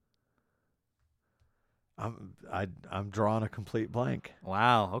cocaine. I'm drawing a complete blank.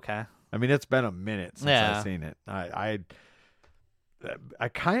 Wow, okay. I mean, it's been a minute since Yeah. I've seen it. I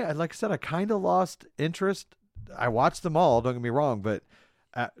kind of, like I said, I kind of lost interest. I watched them all. Don't get me wrong, but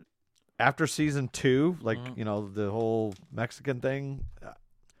after season 2, like the whole Mexican thing,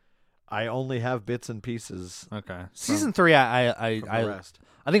 I only have bits and pieces. Okay. Season 3, I from the rest.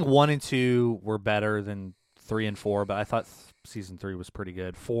 I think 1 and 2 were better than 3 and 4, but I thought season 3 was pretty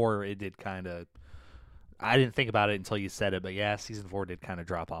good. 4, it did kind of. I didn't think about it until you said it, but yeah, season 4 did kind of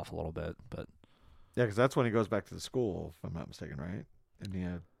drop off a little bit. But Yeah, because that's when he goes back to the school, if I'm not mistaken, right?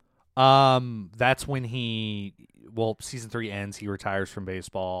 And that's when season 3 ends. He retires from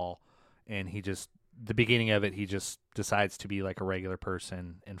baseball, and the beginning of it, he just decides to be like a regular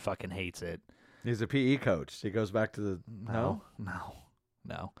person and fucking hates it. he's a PE coach. He goes back to the No.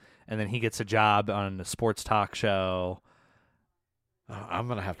 And then he gets a job on a sports talk show. I'm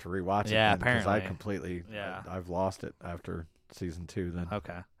gonna have to rewatch it. Yeah, because I apparently. completely. Yeah. I've lost it after season 2. Then.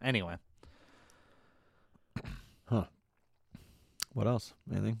 Okay. Anyway. What else?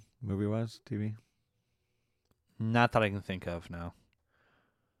 Anything movie wise, TV? Not that I can think of, no.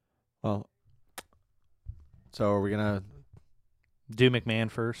 Well, so are we gonna Do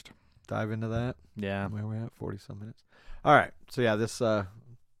McMahon first. dive into that? Yeah. Where are we at? 40-some minutes. All right. So yeah, this gonna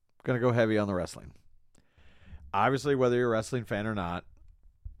go heavy on the wrestling. Obviously, whether you're a wrestling fan or not,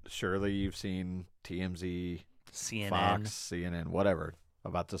 surely you've seen TMZ, CNN. Fox, CNN, whatever,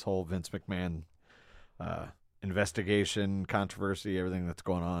 about this whole Vince McMahon investigation, controversy, everything that's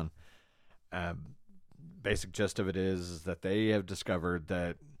going on. Basic gist of it is that they have discovered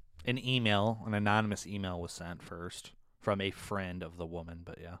that An anonymous email was sent first from a friend of the woman,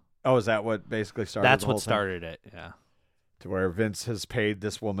 but yeah. Oh, is that what basically started? That's the whole what thing? started it, yeah. To where Vince has paid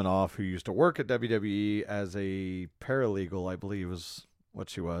this woman off who used to work at WWE as a paralegal, I believe is what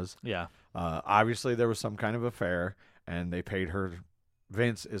she was. Yeah. Obviously, there was some kind of affair, and they paid her.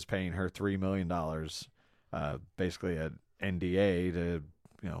 Vince is paying her $3 million, basically an NDA to,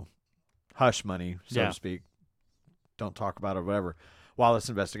 hush money, so Yeah. to speak. Don't talk about it, whatever. While this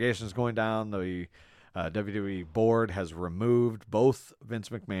investigation is going down, the WWE board has removed both Vince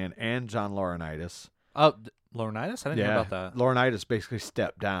McMahon and John Laurinaitis. Oh, Laurinaitis? I didn't hear about that. Laurinaitis basically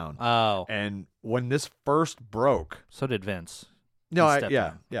stepped down. Oh. And when this first broke, So did Vince. No, He stepped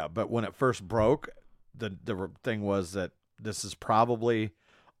down. yeah. But when it first broke, the thing was that this is probably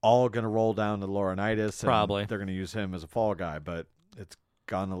all going to roll down to Laurinaitis. Probably. And they're going to use him as a fall guy, but it's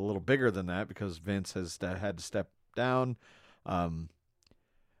gone a little bigger than that because Vince has had to step down. And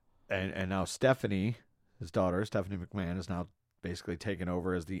now Stephanie, his daughter, Stephanie McMahon, is now basically taken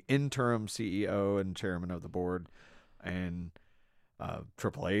over as the interim CEO and chairman of the board. And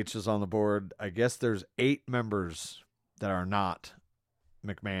Triple H is on the board. I guess there's 8 members that are not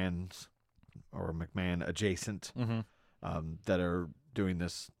McMahon's or McMahon adjacent that are doing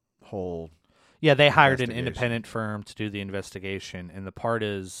this whole. Yeah, they hired an investigation. independent firm to do the investigation, and the part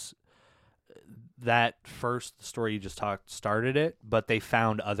is that first story you just started it, but they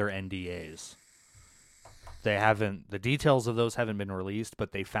found other NDAs. The details of those haven't been released,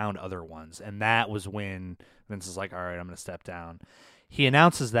 but they found other ones, and that was when Vince is like, all right, I'm going to step down. He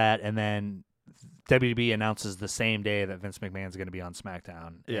announces that, and then WB announces the same day that Vince McMahon's going to be on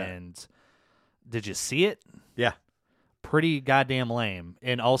SmackDown. Yeah. And did you see it? Yeah. Pretty goddamn lame.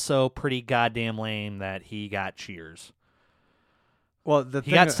 And also pretty goddamn lame that he got cheers. Well,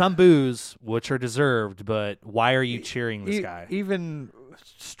 He got some boos, which are deserved, but why are you cheering this guy? Even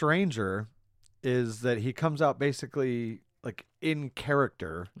stranger is that he comes out basically like in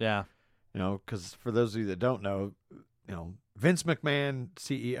character. Yeah. You know, because for those of you that don't know, Vince McMahon,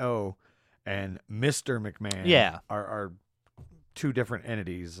 CEO, and Mr. McMahon are two different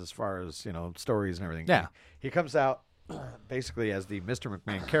entities as far as, stories and everything. Yeah. He comes out basically as the Mr.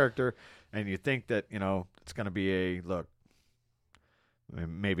 McMahon character, and you think that, it's going to be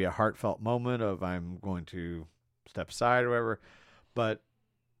maybe a heartfelt moment of I'm going to step aside or whatever, but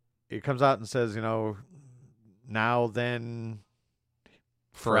he comes out and says, now then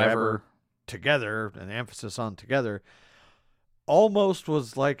forever together, an emphasis on together, almost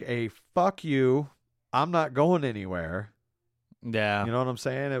was like a fuck you, I'm not going anywhere. Yeah. You know what I'm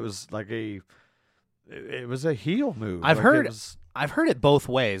saying? It was like it was a heel move. I've Like, heard it both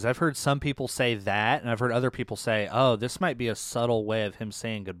ways. I've heard some people say that, and I've heard other people say, oh, this might be a subtle way of him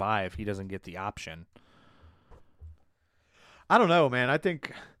saying goodbye if he doesn't get the option. I don't know, man. I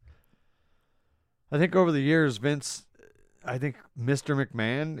think over the years, Mr.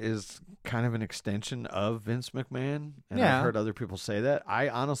 McMahon is kind of an extension of Vince McMahon. And Yeah. I've heard other people say that. I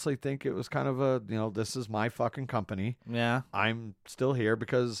honestly think it was kind of this is my fucking company. Yeah. I'm still here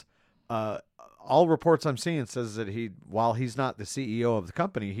because all reports I'm seeing says that while he's not the CEO of the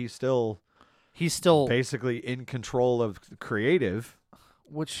company, he's still basically in control of creative.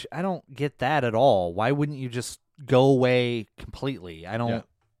 Which I don't get that at all. Why wouldn't you just go away completely? I don't. Yeah.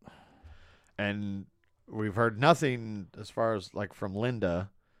 And we've heard nothing as far as like from Linda.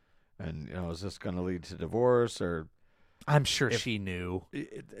 And, is this going to lead to divorce or? I'm sure she knew.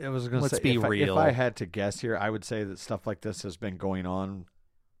 I was going to say, Let's be real. If I had to guess here, I would say that stuff like this has been going on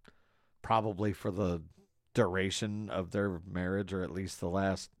probably for the duration of their marriage, or at least the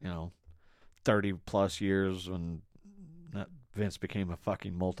last, 30 plus years when Vince became a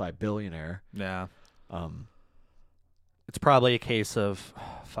fucking multi-billionaire. Yeah. It's probably a case of,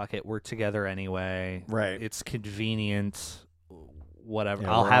 fuck it, we're together anyway. Right. It's convenient. Whatever.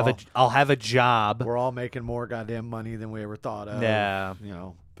 Yeah, I'll have a job. We're all making more goddamn money than we ever thought of. Yeah.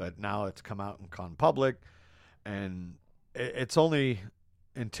 But now it's come out and gone public, and it's only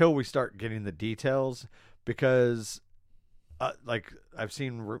until we start getting the details, because like I've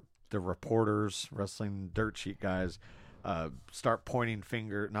seen the reporters, wrestling dirt sheet guys, start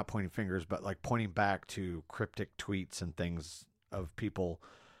not pointing fingers, but like pointing back to cryptic tweets and things of people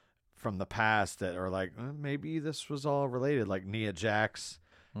from the past that are like, maybe this was all related. Like Nia Jax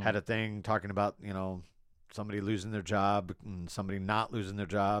had a thing talking about, somebody losing their job and somebody not losing their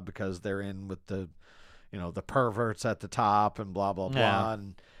job because they're in with the perverts at the top and blah, blah, blah. Yeah.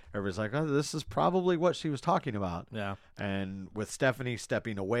 And everybody's like, oh, this is probably what she was talking about. Yeah. And with Stephanie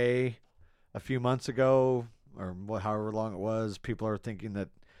stepping away a few months ago, or however long it was, people are thinking that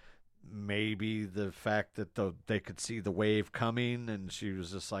maybe the fact that they could see the wave coming, and she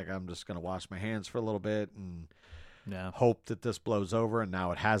was just like, I'm just going to wash my hands for a little bit and hope that this blows over. And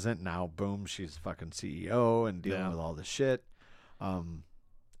now it hasn't. Now, boom, she's fucking CEO and dealing with all this shit.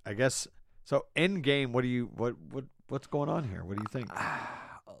 I guess so. End game. What's going on here? What do you think?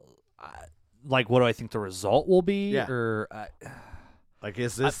 Like, what do I think the result will be? Yeah. Or Like,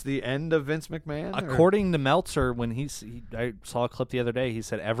 is this the end of Vince McMahon? according to Meltzer, when I saw a clip the other day, he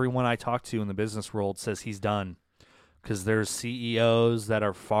said everyone I talked to in the business world says he's done, because there's CEOs that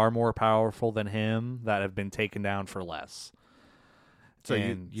are far more powerful than him that have been taken down for less. So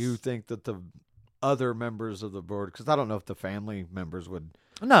you think that the other members of the board, because I don't know if the family members would.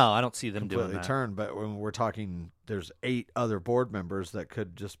 No, I don't see them doing completely that. turn. But when we're talking, there's 8 other board members that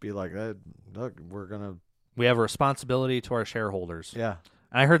could just be like, look, we're gonna, We have a responsibility to our shareholders. yeah.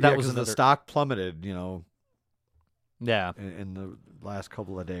 And I heard that Yeah, was 'cause another. the stock plummeted, Yeah. in the last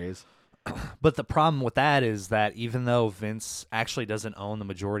couple of days. But the problem with that is that even though Vince actually doesn't own the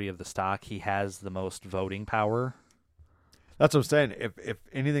majority of the stock, he has the most voting power. That's what I'm saying. If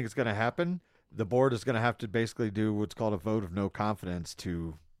anything is going to happen, the board is going to have to basically do what's called a vote of no confidence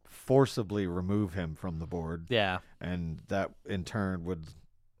to forcibly remove him from the board. Yeah. And that in turn would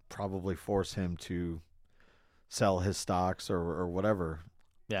probably force him to sell his stocks or whatever.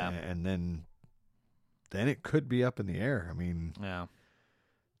 Yeah. And then it could be up in the air. I mean, Yeah.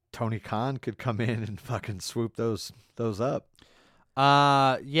 Tony Khan could come in and fucking swoop those up.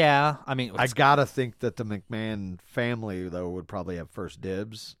 Yeah. I mean, I gotta think that the McMahon family though would probably have first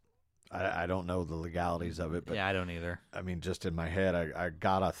dibs. I don't know the legalities of it, but yeah, I don't either. I mean, just in my head, I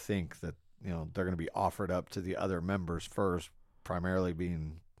gotta think that they're gonna be offered up to the other members first, primarily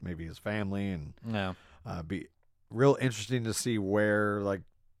being maybe his family, and Yeah. be real interesting to see where like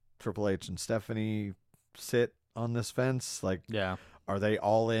Triple H and Stephanie sit on this fence. Like, Yeah. are they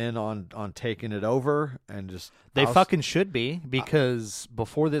all in on taking it over and just They oust- fucking should be, because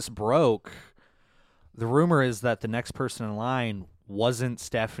before this broke, the rumor is that the next person in line wasn't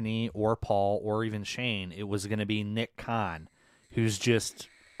Stephanie or Paul or even Shane. It was going to be Nick Khan, who's just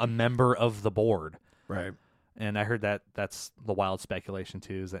a member of the board. right? And I heard that that's the wild speculation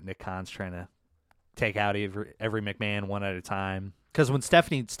too, is that Nick Khan's trying to take out every McMahon one at a time. Because when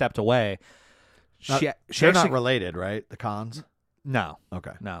Stephanie stepped away, she They're actually not related, right? The Khans. no.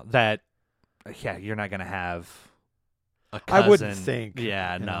 Okay. No, you're not going to have a I cousin. wouldn't think.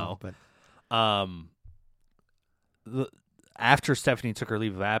 Yeah, you know, no. but After Stephanie took her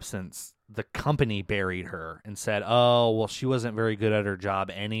leave of absence, the company buried her and said, "Oh, well, she wasn't very good at her job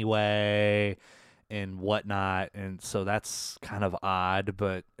anyway, and whatnot." And so that's kind of odd,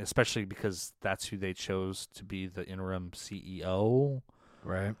 but especially because that's who they chose to be the interim CEO.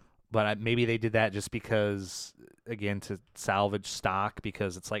 right. But maybe they did that just because, again, to salvage stock,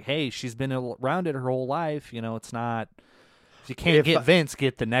 because it's like, hey, she's been around it her whole life. It's not, if you can't get Vince,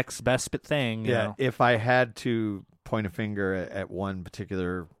 get the next best thing. You know? If I had to point a finger at one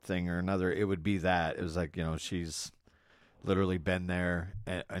particular thing or another, it would be that. It was like, she's literally been there,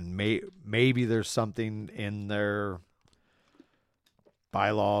 and maybe there's something in their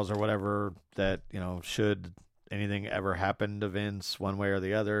bylaws or whatever that, should anything ever happen to Vince one way or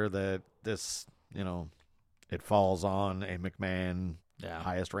the other, that this, it falls on a McMahon Yeah.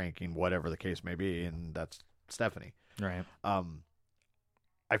 highest ranking, whatever the case may be, and that's Stephanie. Right.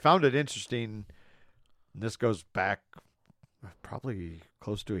 I found it interesting. This goes back probably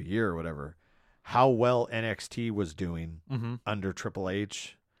close to a year or whatever, how well NXT was doing Mm-hmm. under Triple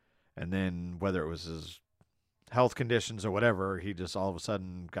H, and then whether it was his health conditions or whatever, he just all of a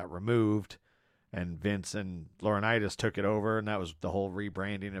sudden got removed, and Vince and Laurinaitis took it over, and that was the whole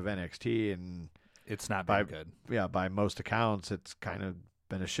rebranding of NXT. And It's not been good. yeah, by most accounts, it's kind of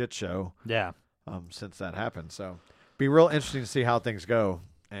been a shit show Yeah. since that happened. So be real interesting to see how things go.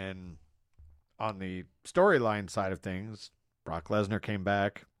 And on the storyline side of things, Brock Lesnar came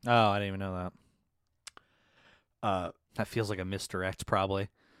back. Oh, I didn't even know that. That feels like a misdirect, probably.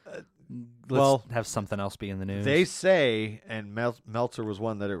 Let's have something else be in the news. They say, and Meltzer was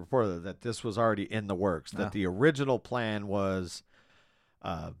one that it reported, that this was already in the works, that Oh. the original plan was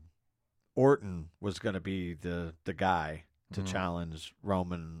Orton was going to be the guy to challenge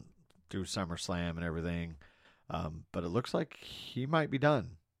Roman through SummerSlam and everything. But it looks like he might be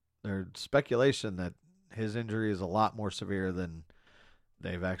done. There's speculation that his injury is a lot more severe than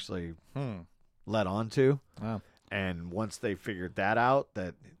they've actually let on to. Wow. And once they figured that out,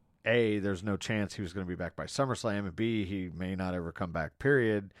 that A, there's no chance he was going to be back by SummerSlam, and B, he may not ever come back,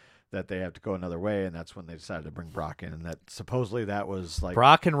 period, that they have to go another way, and that's when they decided to bring Brock in. And that supposedly that was like...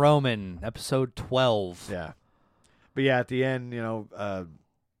 Brock and Roman, episode 12. Yeah. But yeah, at the end,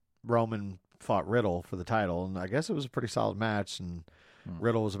 Roman fought Riddle for the title, and I guess it was a pretty solid match, and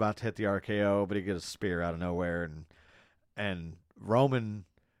Riddle was about to hit the RKO, but he gets a spear out of nowhere, and Roman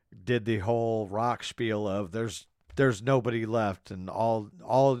did the whole Rock spiel of there's nobody left, and all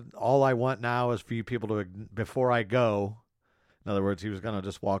I want now is for you people to, before I go, in other words, he was gonna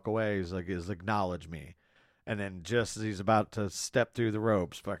just walk away. He's like, acknowledge me. And then just as he's about to step through the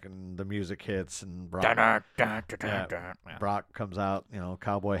ropes, fucking the music hits, and Brock comes out,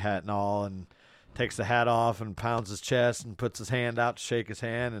 cowboy hat and all, and takes the hat off and pounds his chest and puts his hand out to shake his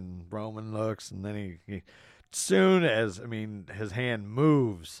hand, and Roman looks, and then he soon as, his hand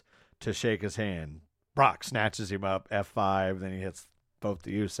moves to shake his hand, Brock snatches him up, F5, then he hits both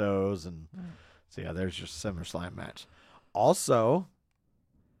the Usos. And so, yeah, there's your SummerSlam match. Also,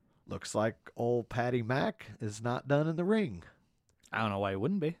 looks like old Patty Mack is not done in the ring. I don't know why he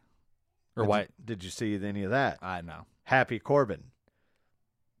wouldn't be. Or Did why? you- did you see any of that? I know. Happy Corbin.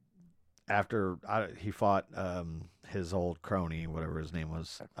 After he fought his old crony, whatever his name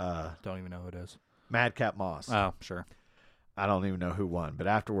was, Don't even know who it is. Madcap Moss. Oh, sure. I don't even know who won, but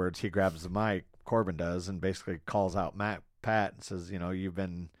afterwards he grabs the mic, Corbin does, and basically calls out Pat and says, you've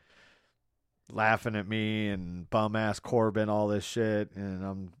been laughing at me and bum ass Corbin, all this shit, and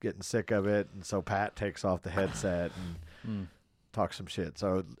I'm getting sick of it. And so Pat takes off the headset and talks some shit.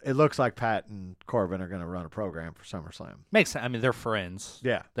 So it looks like Pat and Corbin are going to run a program for SummerSlam. Makes sense. I mean, they're friends.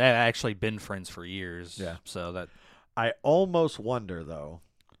 Yeah. They've actually been friends for years. Yeah. So that. I almost wonder, though,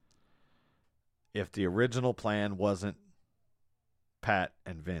 if the original plan wasn't Pat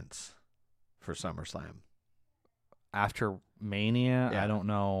and Vince for SummerSlam. After Mania, Yeah. I don't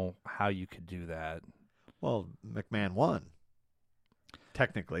know how you could do that. Well, McMahon won.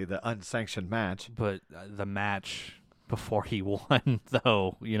 Technically, the unsanctioned match. But the match before he won,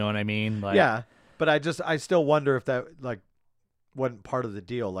 though, you know what I mean? Like, Yeah, but I still wonder if that wasn't part of the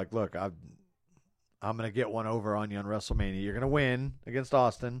deal. Like, look, I'm gonna get one over on you on WrestleMania. You're gonna win against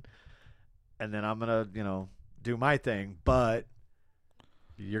Austin, and then I'm gonna do my thing. But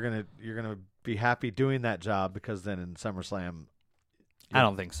you're gonna be happy doing that job because then in SummerSlam, I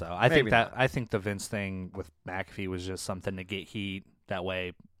don't think so. Maybe not. I think the Vince thing with McAfee was just something to get heat. That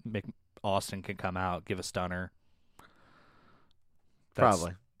way, Austin can come out, give a stunner.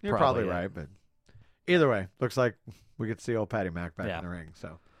 Probably. You're probably yeah. right, but either way, looks like we get to see old Patty Mack back Yeah. in the ring.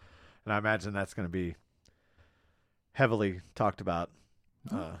 So, and I imagine that's going to be heavily talked about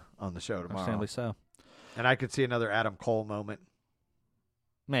on the show tomorrow. Understandably so. And I could see another Adam Cole moment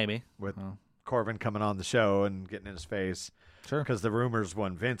Maybe. with Well, Corbin coming on the show and getting in his face. sure. Because the rumors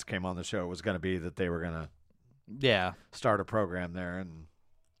when Vince came on the show was going to be that they were going to Yeah. start a program there, and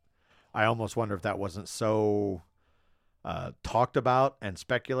I almost wonder if that wasn't so talked about and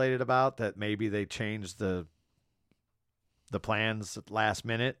speculated about that maybe they changed the plans at last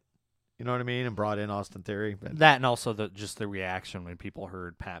minute. You know what I mean? And brought in Austin Theory. But That and also the reaction when people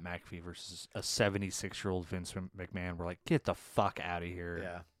heard Pat McAfee versus a 76-year-old Vince McMahon were like, get the fuck out of here.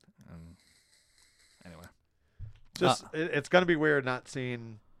 yeah, Anyway. just it's going to be weird not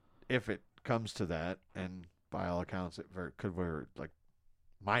seeing if it comes to that. And by all accounts, it could wear like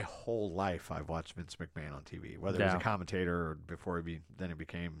my whole life I've watched Vince McMahon on TV, whether he was a Yeah. commentator or before then he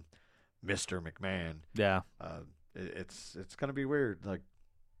became Mr. McMahon. Yeah. It's going to be weird, like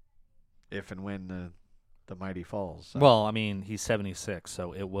if and when the mighty falls. So. Well, I mean, he's 76,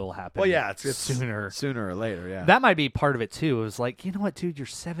 so it will happen. well, yeah, it's sooner or later. Yeah, That might be part of it too. It was like, you know what, dude, you're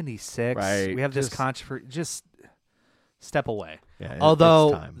 76. Right, We have this just- controversy. Just step away. yeah. It's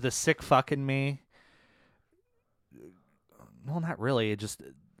Although time. the sick fucking me, well, not really. It just,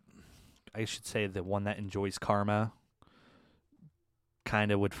 I should say, the one that enjoys karma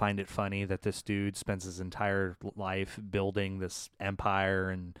kind of would find it funny that this dude spends his entire life building this empire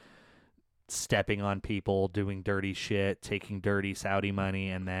and stepping on people, doing dirty shit, taking dirty Saudi money,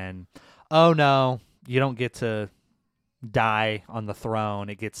 and then, oh no, you don't get to die on the throne.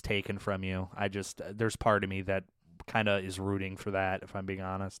 It gets taken from you. There's part of me that kind of is rooting for that, if I'm being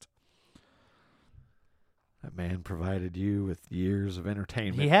honest. That man provided you with years of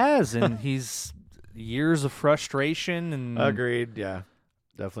entertainment. He has, and he's years of frustration and Agreed. Yeah,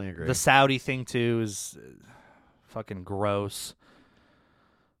 definitely agreed. the Saudi thing too is fucking gross.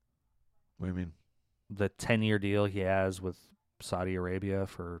 What do you mean? The 10-year deal he has with Saudi Arabia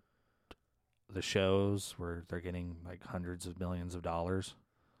for the shows where they're getting like hundreds of millions of dollars.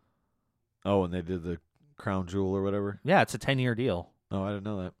 Oh, and they did the crown jewel or whatever. Yeah, it's a 10-year deal. Oh, I didn't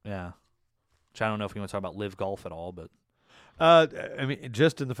know that. Yeah. Which I don't know if you want to talk about live golf at all, but I mean,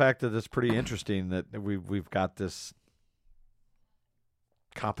 just in the fact that it's pretty interesting that we've got this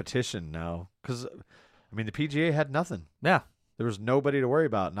competition now. Because, I mean, the PGA had nothing. yeah. There was nobody to worry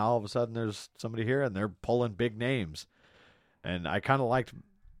about. Now all of a sudden there's somebody here and they're pulling big names. And I kind of liked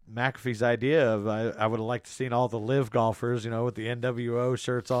McAfee's idea of I would have liked to seen all the live golfers, with the NWO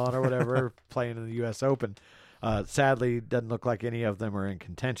shirts on or whatever, playing in the U.S. Open. Sadly, doesn't look like any of them are in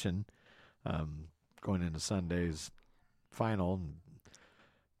contention going into Sunday's final. And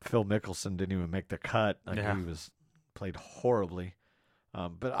Phil Mickelson didn't even make the cut. Yeah. He played horribly.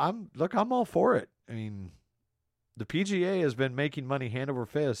 But I'm all for it. I mean, the PGA has been making money hand over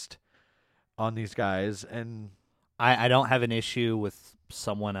fist on these guys, and I don't have an issue with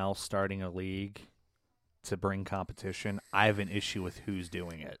someone else starting a league to bring competition. I have an issue with who's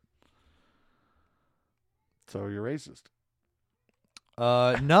doing it. so you're racist.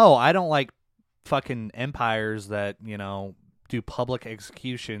 No, I don't like fucking empires that, do public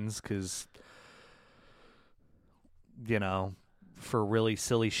executions because, for really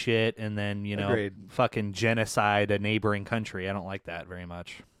silly shit and then, Agreed. fucking genocide a neighboring country. I don't like that very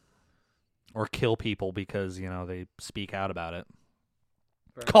much. Or kill people because, they speak out about it.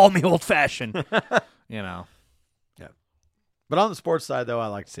 Call me old-fashioned. Yeah. But on the sports side, though, I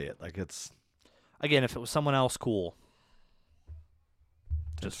like to see it. Like, it's Again, if it was someone else, cool.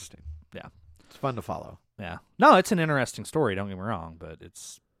 interesting. Yeah. It's fun to follow. Yeah. No, it's an interesting story, don't get me wrong, but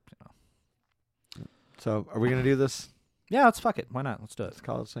it's, So, are we going to do this yeah, let's fuck it. Why not? Let's do it.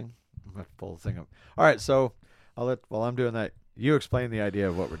 college thing? I'm going to pull the thing up. All right, so while I'm doing that, you explain the idea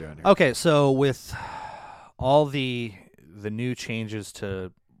of what we're doing here. Okay, so with all the new changes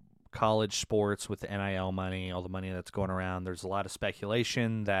to college sports with the NIL money, all the money that's going around, there's a lot of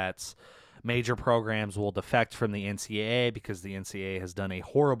speculation that major programs will defect from the NCAA because the NCAA has done a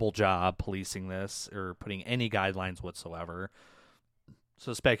horrible job policing this or putting any guidelines whatsoever.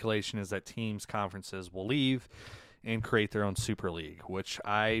 So speculation is that teams, conferences will leave and create their own super league, which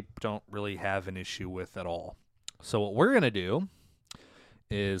I don't really have an issue with at all. So what we're going to do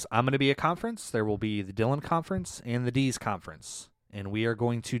is I'm going to be a conference. There will be the Dillon Conference and the D's Conference. And we are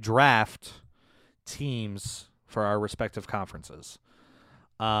going to draft teams for our respective conferences.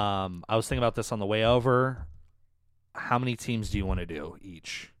 I was thinking about this on the way over. How many teams do you want to do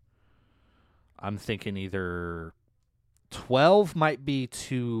each? I'm thinking either 12 might be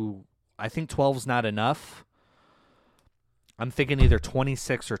too... I think 12 is not enough. I'm thinking either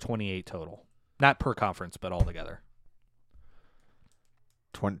 26 or 28 total. Not per conference, but all together.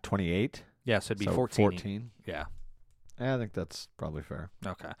 28? Yeah, so it'd be So 14. Yeah. Yeah, I think that's probably fair.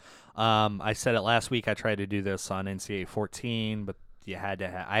 Okay. I said it last week. I tried to do this on NCAA 14, but I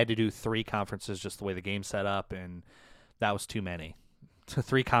had to do 3 conferences just the way the game's set up, and that was too many. So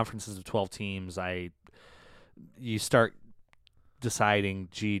 3 conferences of 12 teams, you start deciding,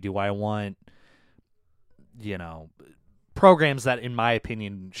 gee, do I want, programs that, in my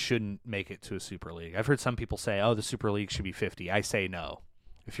opinion, shouldn't make it to a Super League. I've heard some people say, oh, the Super League should be 50. I say no.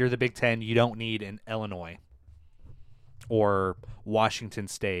 If you're the Big Ten, you don't need an Illinois or Washington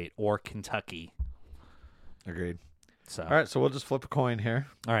State or Kentucky. Agreed. So, All right, so we'll just flip a coin here.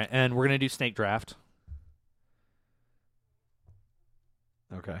 all right, and we're going to do snake draft.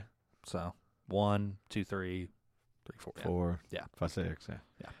 Okay. So 1, 2, 3, 4. Yeah. 4, Yeah. 5, 6. Yeah.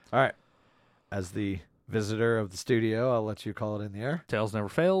 Yeah. All right. As the visitor of the studio, I'll let you call it in the air. Tails never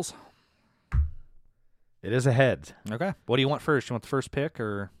fails. It is a head. Okay. What do you want first? You want the first pick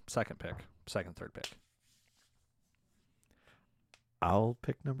or second pick? Second, third pick. I'll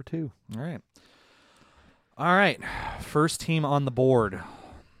pick number 2. All right. All right. First team on the board.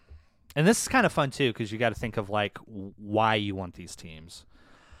 And this is kind of fun, too, because you got to think of, why you want these teams.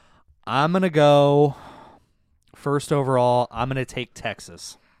 I'm going to go first overall. I'm going to take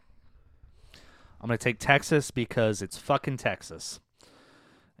Texas. I'm going to take Texas because it's fucking Texas.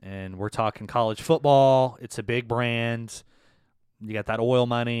 And we're talking college football. It's a big brand. You got that oil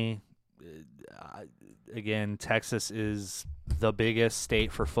money. Again, Texas is the biggest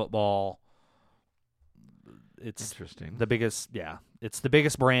state for football. It's Interesting. the biggest, yeah. It's the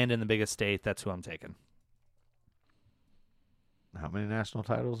biggest brand in the biggest state. That's who I'm taking. How many national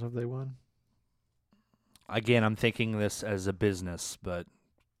titles have they won? Again, I'm thinking this as a business, but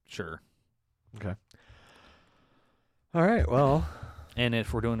sure. Okay. All right, well. And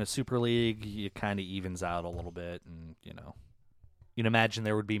if we're doing a Super League, it kind of evens out a little bit. And, you'd imagine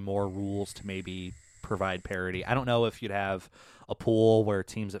there would be more rules to maybe provide parity. I don't know if you'd have a pool where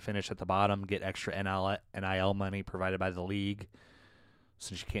teams that finish at the bottom get extra NIL money provided by the league,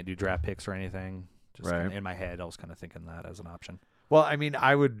 since you can't do draft picks or anything. Just Right. kinda in my head, I was kind of thinking that as an option. Well, I mean,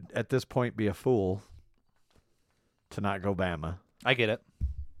 I would, at this point, be a fool to not go Bama, I get it.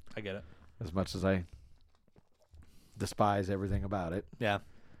 as much as I despise everything about it. Yeah.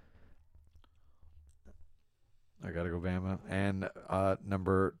 I got to go Bama. And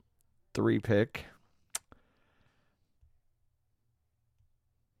number 3 pick.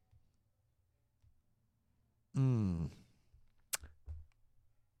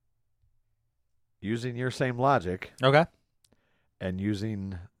 Using your same logic Okay. and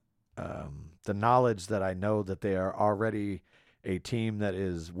using the knowledge that I know that they are already a team that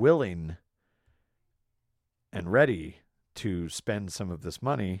is willing and ready to spend some of this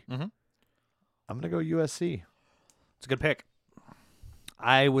money, Mhm. I'm going to go USC. It's a good pick.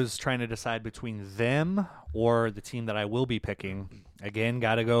 I was trying to decide between them or the team that I will be picking. Again,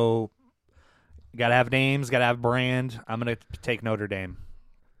 got to have names, got to have brand. I'm going to take Notre Dame.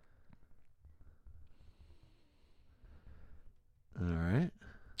 All right.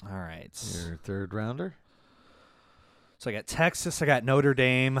 All right. Your third rounder. So I got Texas. I got Notre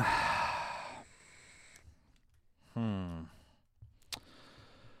Dame.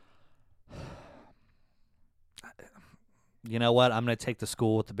 You know what? I'm going to take the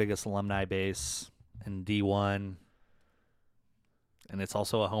school with the biggest alumni base in D1. And it's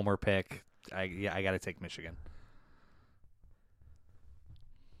also a homer pick. I got to take Michigan.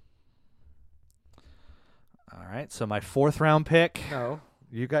 All right. So my fourth round pick. No,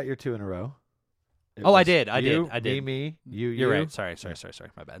 you got your 2 in a row. It Oh, I was did. I you, did. Me, you. You're right. Sorry.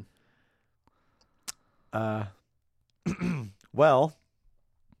 My bad. Well,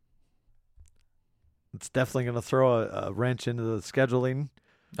 it's definitely going to throw a wrench into the scheduling.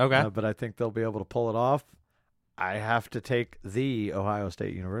 Okay. But I think they'll be able to pull it off. I have to take the Ohio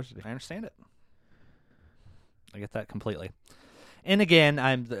State University. I understand it. I get that completely. And again,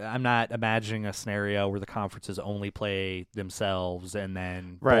 I'm not imagining a scenario where the conferences only play themselves and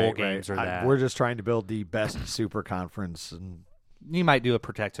then bowl games or that. We're just trying to build the best super conference, and You might do a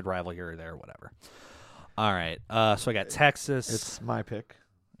protected rival here or there, whatever. All right. So I got Texas. it's my pick.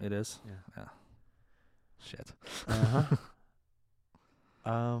 It is? Yeah. Shit. Uh-huh.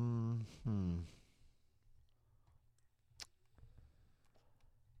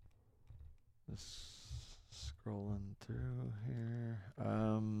 Just scrolling through here.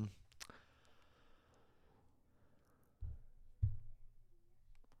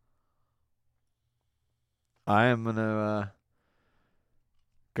 I am going to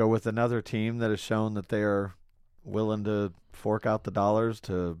go with another team that has shown that they are willing to fork out the dollars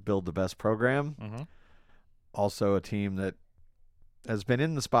to build the best program. Mm-hmm. Also a team that has been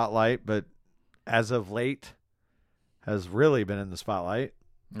in the spotlight, but as of late has really been in the spotlight.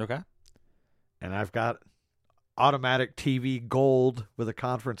 Okay. And I've got automatic TV gold with a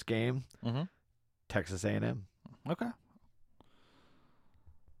conference game. Mm-hmm. Texas A&M. Okay.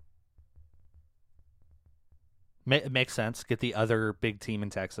 Makes sense. Get the other big team in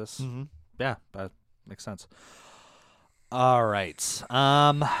Texas. Mm-hmm. Yeah, that makes sense. All right. So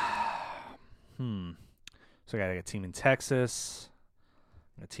I got a team in Texas,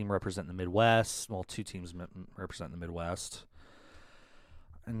 a team representing the Midwest. Well, 2 teams representing the Midwest.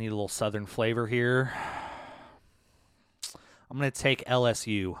 I need a little Southern flavor here. I'm going to take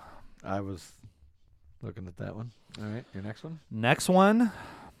LSU. I was looking at that one. All right, your next one? Next one.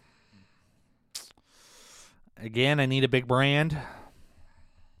 Again, I need a big brand.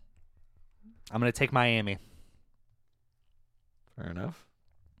 I'm going to take Miami. Fair enough.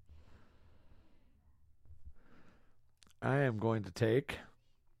 I am going to take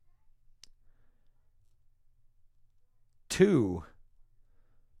 2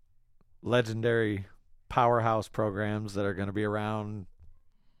 legendary powerhouse programs that are going to be around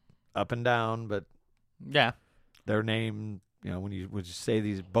up and down, but Yeah. their name, when you say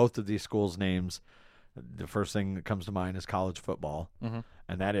both of these schools' names, the first thing that comes to mind is college football, Mm-hmm.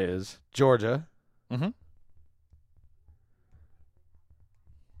 and that is Georgia Mm-hmm.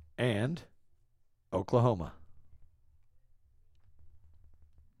 and Oklahoma.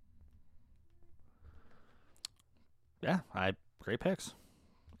 Yeah, great picks.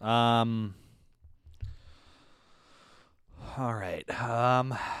 All right.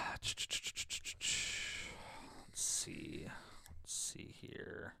 Let's see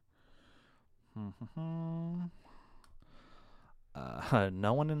here.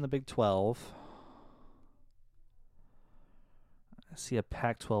 No one in the Big 12. I see a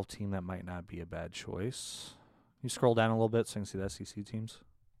Pac-12 team that might not be a bad choice. You scroll down a little bit so you can see the SEC teams.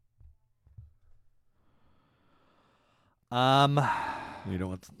 You don't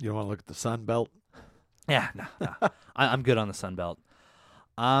want to look at the Sun Belt? Yeah, no. I'm good on the Sun Belt.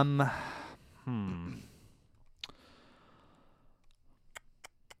 I'm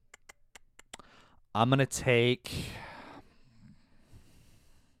gonna take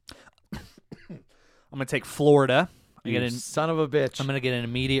Florida. You son of a bitch. I'm gonna get an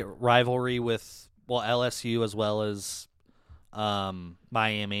immediate rivalry with LSU as well as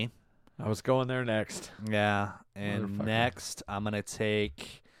Miami. I was going there next. Yeah, and Motherfucker. next I'm gonna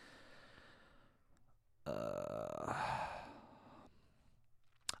take. I'm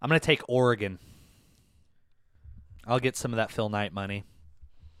gonna take Oregon. I'll get some of that Phil Knight money.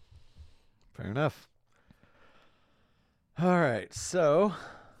 Fair enough. All right, so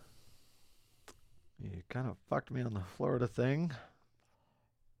you kind of fucked me on the Florida thing.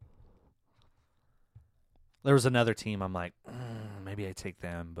 There was another team I'm like, maybe I take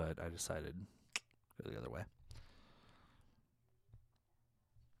them, but I decided to go the other way.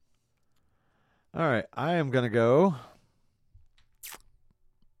 All right, I am going to go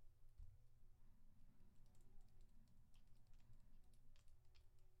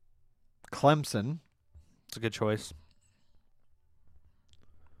Clemson. It's a good choice.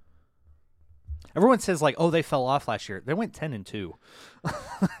 Everyone says like, "Oh, they fell off last year." They went 10-2.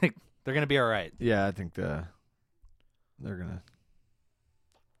 Like, they're going to be all right. Yeah, I think they're going to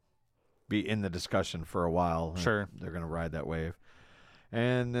be in the discussion for a while. Sure. They're going to ride that wave.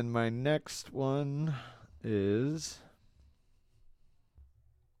 And then my next one is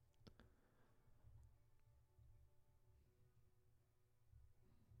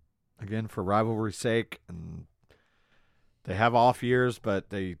again for rivalry's sake, and they have off years, but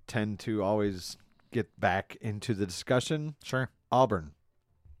they tend to always get back into the discussion. Sure. Auburn.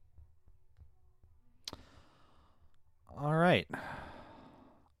 All right.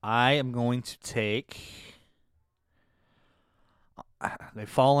 I am going to take. They've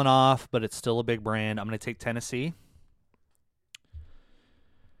fallen off, but it's still a big brand. I'm going to take Tennessee.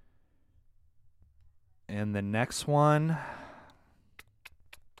 And the next one.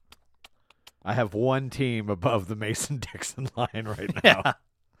 I have one team above the Mason-Dixon line right now. Yeah.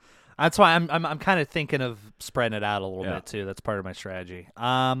 That's why I'm kind of thinking of spreading it out a little Yeah. bit too. That's part of my strategy.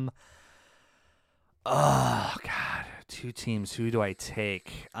 Oh God, two teams. Who do I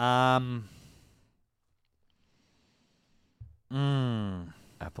take?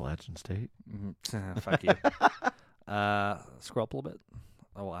 Appalachian State. Fuck you. Scroll up a little bit.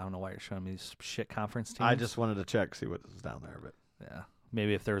 Oh, I don't know why you're showing me these shit conference teams. I just wanted to check, see what was down there, but yeah,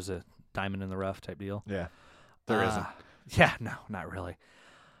 maybe if there was a diamond in the rough type deal. yeah, there isn't. Yeah, no, not really.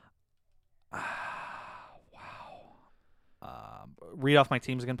 Wow. Read off my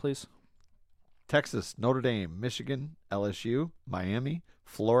teams again, please. Texas, Notre Dame, Michigan, LSU, Miami,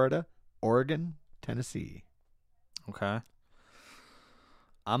 Florida, Oregon, Tennessee. Okay.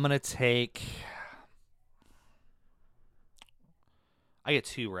 I'm going to take. I get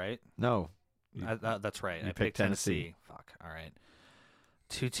two, right? No. That's right. you I picked picked Tennessee. Tennessee. Fuck. All right.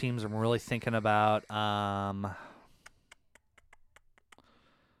 Two teams I'm really thinking about.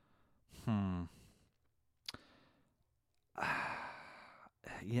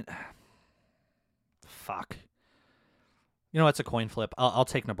 Fuck. You know, it's a coin flip. I'll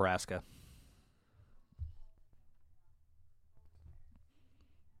take Nebraska.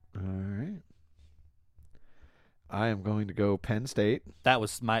 All right. I am going to go Penn State. That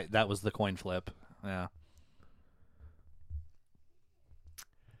was the coin flip. Yeah.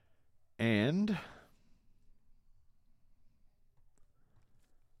 And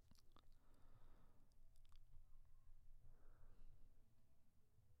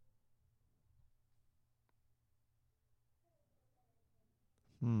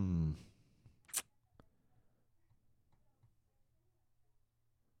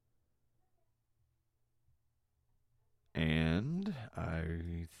And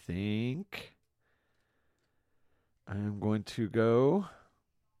I think I'm going to go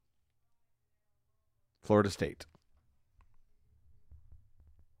Florida State.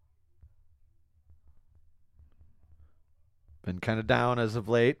 Been kind of down as of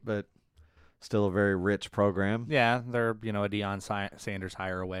late, but still a very rich program, Yeah, they're, a Deion Sanders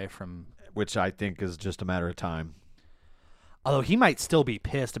hire away from. which I think is just a matter of time. Although he might still be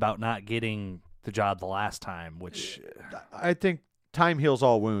pissed about not getting the job the last time, which. I think time heals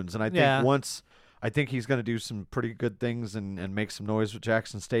all wounds, and I think Yeah. I think he's going to do some pretty good things and make some noise with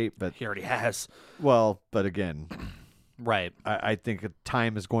Jackson State, but He already has. but again, Right. I think a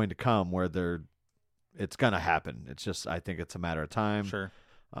time is going to come where it's going to happen. It's just, I think it's a matter of time. Sure.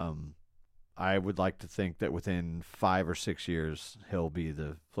 I would like to think that within 5 or 6 years, he'll be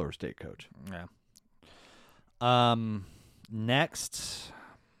the Florida State coach. Yeah. Next,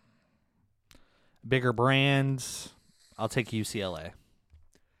 bigger brands. I'll take UCLA.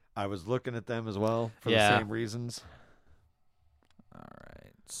 I was looking at them as well for Yeah. the same reasons. All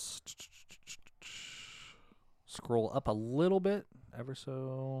right. Scroll up a little bit, ever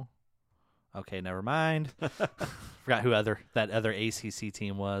so. Okay, never mind. Forgot who that other ACC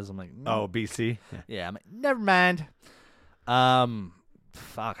team was. I'm like, Oh, BC? yeah. I'm like, never mind.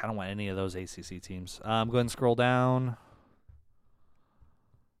 Fuck, I don't want any of those ACC teams. Go ahead and scroll down.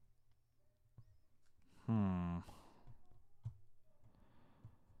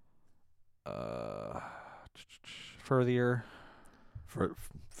 Further.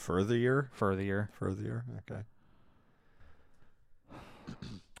 Further? Further. Okay.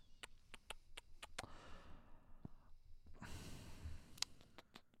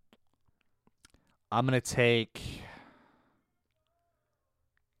 I'm going to take.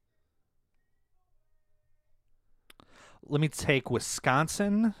 Let me take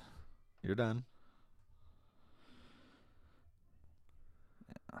Wisconsin. You're done.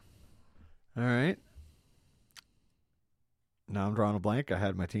 All right. Now I'm drawing a blank. I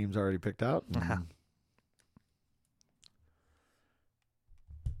had my teams already picked out. Son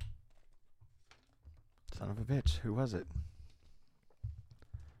of a bitch. Who was it?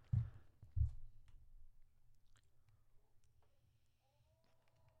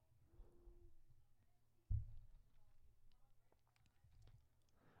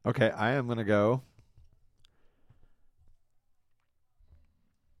 Okay, I am going to go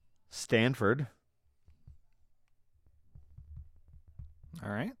Stanford. All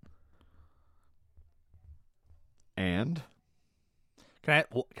right. And Can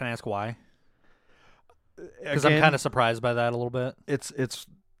I ask why? Because I'm kind of surprised by that a little bit. It's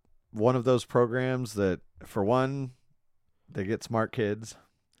one of those programs that, for one, they get smart kids.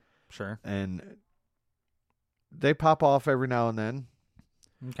 Sure. And they pop off every now and then.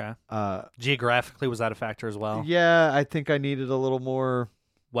 Okay. Geographically, was that a factor as well? Yeah, I think I needed a little more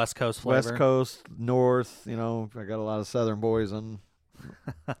West Coast flavor. West Coast, North. I got a lot of Southern boys on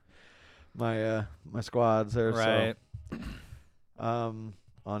my squads there. Right. So,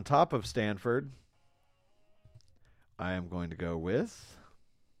 on top of Stanford, I am going to go with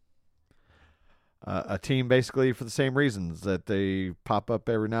a team basically for the same reasons, that they pop up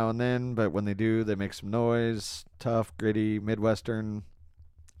every now and then, but when they do, they make some noise. Tough, gritty, Midwestern.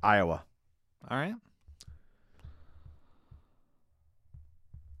 Iowa. All right.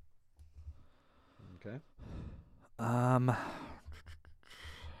 Okay.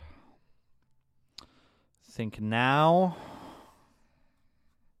 Think now.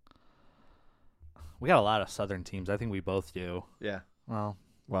 We got a lot of Southern teams. I think we both do. Yeah. Well,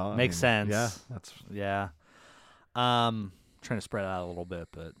 I makes mean, sense. Yeah, that's yeah. Trying to spread out a little bit,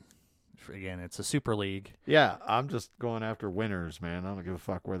 but again, it's a super league. yeah. I'm just going after winners, man. I don't give a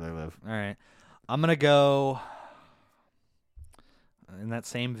fuck where they live. All right. I'm going to go in that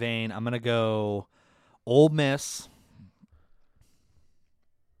same vein. I'm going to go Ole Miss.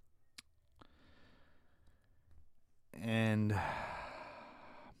 And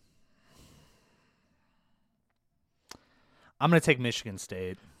I'm going to take Michigan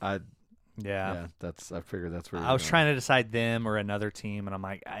State. Yeah. I figured that's where I was trying to decide them or another team, and I'm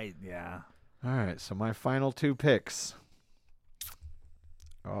like, yeah. All right, so my final two picks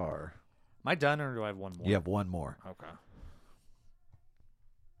are. Am I done, or do I have one more? You have one more. Okay.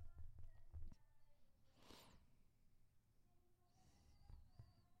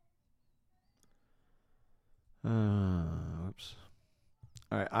 Oops.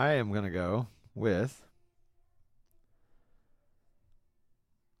 All right, I am going to go with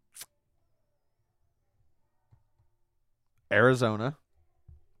Arizona.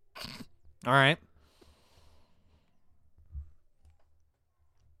 All right.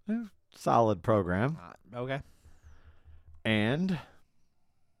 Solid program. Okay. And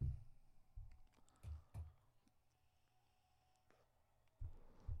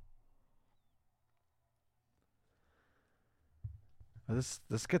this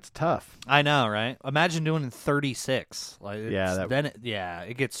gets tough. I know, right? Imagine doing 36. Like, Yeah,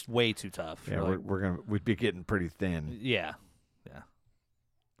 it gets way too tough. Yeah, You're like, we'd be getting pretty thin. yeah.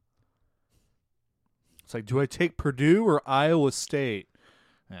 It's like, do I take Purdue or Iowa State?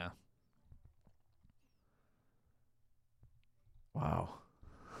 Yeah. Wow.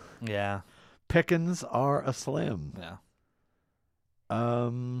 Yeah. Pickings are a slim. Yeah.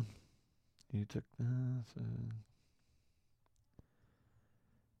 You took this.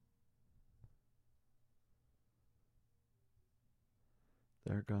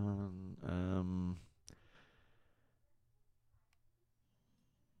 They're gone.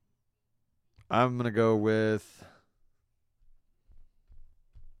 I'm gonna go with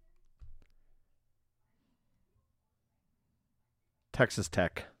Texas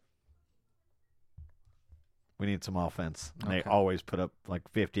Tech. We need some offense. And They Okay. always put up like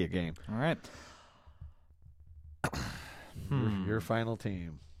 50 a game. All right. Your final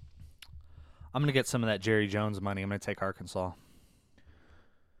team. I'm going to get some of that Jerry Jones money. I'm going to take Arkansas.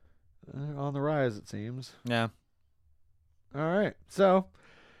 On the rise, it seems. Yeah. All right. So,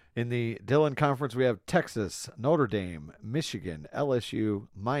 in the Dillon Conference, we have Texas, Notre Dame, Michigan, LSU,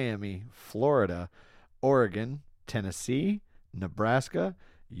 Miami, Florida, Oregon, Tennessee, Nebraska,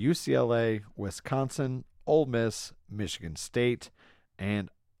 UCLA, Wisconsin, Ole Miss, Michigan State, and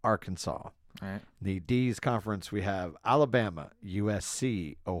Arkansas. All right. The D's Conference, we have Alabama,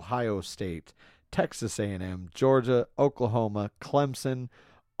 USC, Ohio State, Texas A&M, Georgia, Oklahoma, Clemson,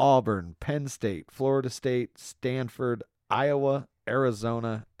 Auburn, Penn State, Florida State, Stanford, Iowa,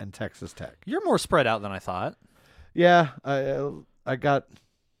 Arizona, and Texas Tech. You're more spread out than I thought. Yeah, I got,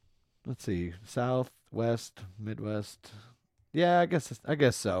 let's see, South, West, Midwest. Yeah, I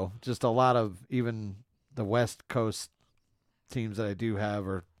guess so. Just a lot of even the West Coast teams that I do have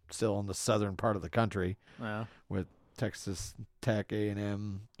are still in the southern part of the country Yeah. with Texas Tech,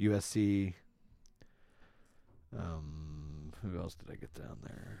 A&M, USC. Who else did I get down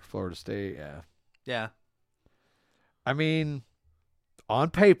there? Florida State, yeah. Yeah. I mean, on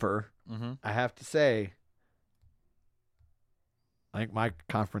paper, Mm-hmm. I have to say, I think my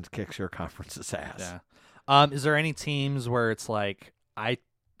conference kicks your conference's ass. Yeah. Is there any teams where it's like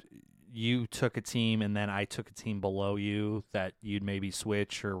you took a team and then I took a team below you that you'd maybe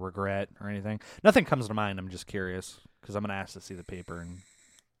switch or regret or anything? Nothing comes to mind. I'm just curious because I'm going to ask to see the paper and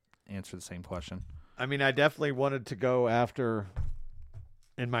answer the same question. I mean, I definitely wanted to go after,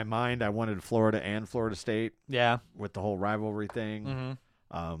 in my mind, I wanted Florida and Florida State Yeah. with the whole rivalry thing.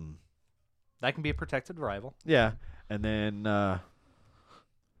 Mm-hmm. That can be a protected rival. Yeah. And then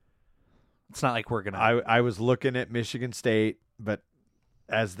It's not like we're going to. I was looking at Michigan State, but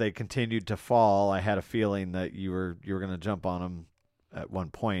as they continued to fall, I had a feeling that you were going to jump on them at one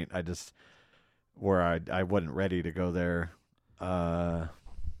point. I wasn't ready to go there. I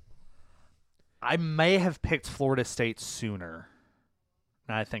may have picked Florida State sooner.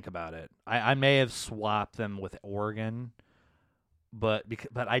 Now I think about it. I may have swapped them with Oregon, but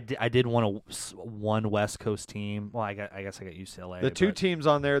I did want one West Coast team. Well, I guess I got UCLA. The two but- teams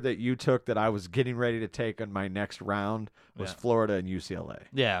on there that you took that I was getting ready to take on my next round was Yeah. Florida and UCLA.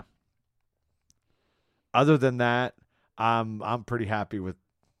 Yeah. Other than that, I'm pretty happy with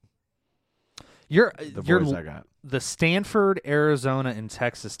You're the you're boys I got. the Stanford, Arizona, and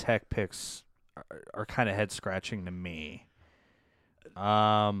Texas Tech picks are kind of head scratching to me.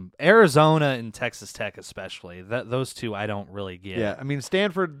 Arizona and Texas Tech especially. Those two I don't really get. Yeah, I mean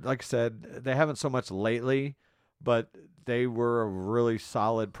Stanford, like I said, they haven't so much lately, but they were a really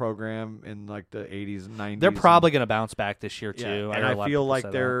solid program in like the 80s and 90s. They're probably going to bounce back this year too. Yeah, heard and a I lot of feel people like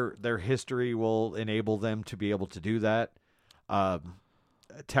say that. their history will enable them to be able to do that.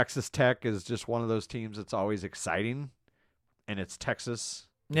 Texas Tech is just one of those teams that's always exciting, and it's Texas.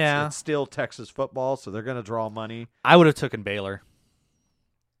 Yeah. It's still Texas football, so they're going to draw money. I would have taken Baylor.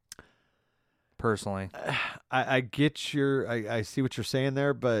 Personally. I get I see what you're saying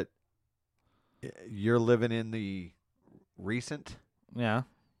there, but you're living in the recent, Yeah.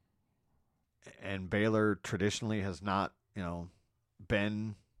 and Baylor traditionally has not,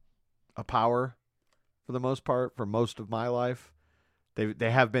 been a power for the most part for most of my life.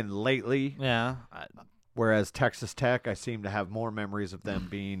 They have been lately, Yeah. whereas Texas Tech, I seem to have more memories of them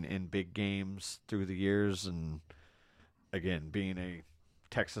being in big games through the years, and again being a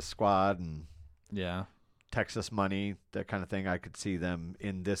Texas squad and Yeah. Texas money, that kind of thing. I could see them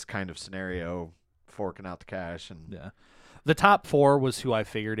in this kind of scenario forking out the cash. And Yeah. The top four was who I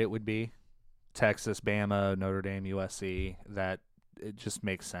figured it would be. Texas, Bama, Notre Dame, USC. That it just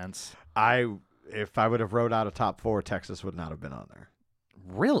makes sense. if I would have wrote out a top four, Texas would not have been on there.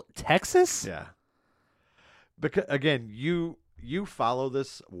 Real Texas? Yeah. Because again, you follow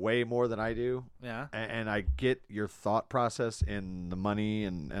this way more than I do, Yeah. and I get your thought process in the money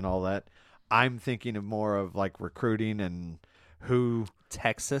and all that. I'm thinking of more of like recruiting and who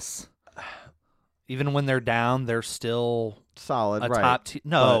Texas. Even when they're down, they're still solid, a right? top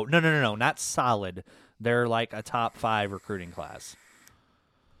no, not solid. They're like a top 5 recruiting class.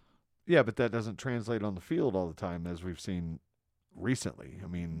 Yeah, but that doesn't translate on the field all the time, as we've seen recently. I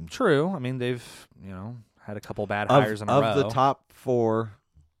mean, True. I mean, they've, had a couple bad hires in a row. of the top four,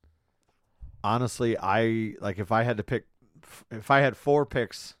 honestly, if I had 4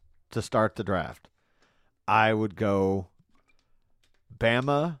 picks to start the draft, I would go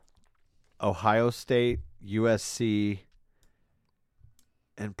Bama, Ohio State, USC,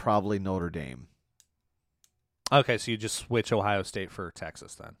 and probably Notre Dame. Okay, so you just switch Ohio State for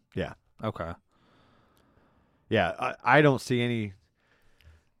Texas then. Yeah. Okay. Yeah, I don't see any.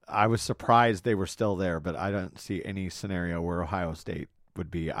 I was surprised they were still there, but I don't see any scenario where Ohio State would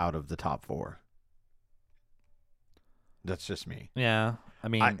be out of the top 4. That's just me. Yeah. I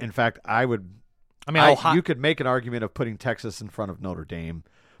mean, In fact, I would. Ohio, you could make an argument of putting Texas in front of Notre Dame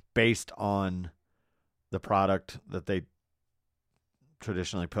based on the product that they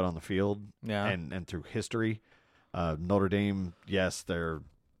traditionally put on the field yeah. and through history. Notre Dame, yes, they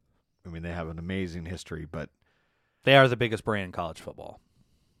have an amazing history, but They are the biggest brand in college football.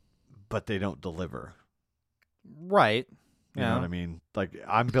 they don't deliver. Right. You know what I mean? Like,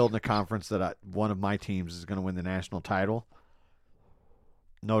 I'm building a conference that one of my teams is going to win the national title.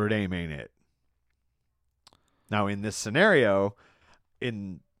 Notre Dame ain't it. Now, in this scenario,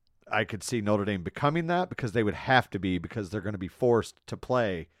 I could see Notre Dame becoming that because they would have to be, because they're going to be forced to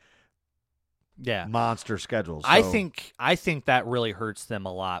play Yeah. monster schedules. I So, think that really hurts them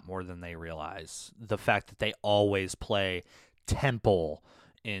a lot more than they realize. The fact that they always play Temple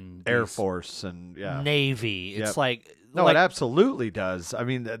in Air these- Force and Navy. It's Yep. like No, like, it absolutely does. I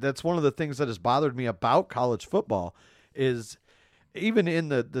mean, that's one of the things that has bothered me about college football is even in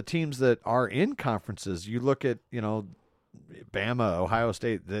the teams that are in conferences, you look at, Bama, Ohio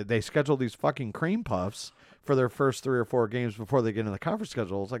State, they schedule these fucking cream puffs for their first 3 or 4 games before they get into the conference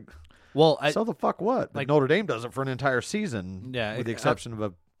schedule. It's like, well, so the fuck what? like- Notre Dame does it for an entire season, Yeah, with the exception of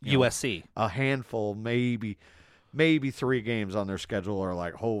a USC. a handful, maybe 3 games on their schedule are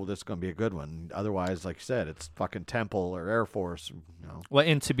like, oh, this is going to be a good one. Otherwise, like you said, it's fucking Temple or Air Force. Well,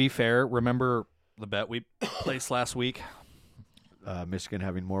 and to be fair, remember the bet we placed last week? Michigan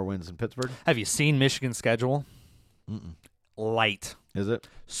having more wins than Pittsburgh. Have you seen Michigan's schedule? Mm-mm. Light. Is it?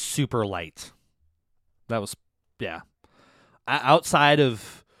 Super light. That was, yeah. Outside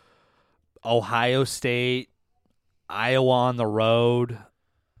of Ohio State, Iowa on the road,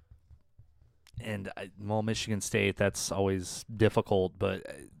 and Michigan State, that's always difficult. But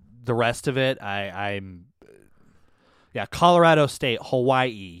the rest of it, I'm Colorado State,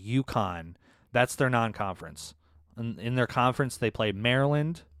 Hawaii, UConn, that's their non-conference. In their conference, they play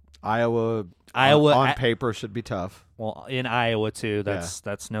Maryland, Iowa on paper should be tough. Well, in Iowa too,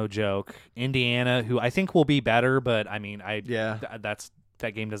 that's no joke. Indiana, who I think will be better, but I mean, that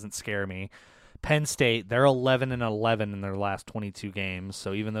game doesn't scare me. Penn State, they're 11-11 in their last 22 games,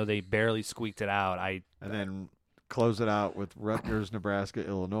 so even though they barely squeaked it out, and then close it out with Rutgers, Nebraska,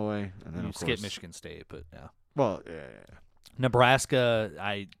 Illinois, and then you of skip course, Michigan State, but yeah. Well,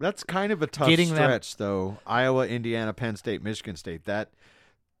 Nebraska, that's kind of a tough stretch though. Iowa, Indiana, Penn State, Michigan State.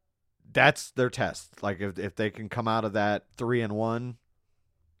 That's their test. Like if they can come out of that 3-1.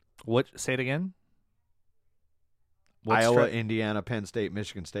 What? Say it again. Iowa, Indiana, Penn State,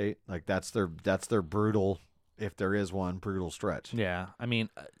 Michigan State. Like that's their brutal, if there is one, brutal stretch. Yeah, I mean,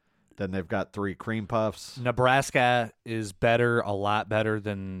 then they've got 3 cream puffs. Nebraska is better, a lot better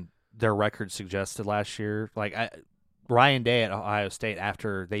than their record suggested last year. Like Ryan Day at Ohio State,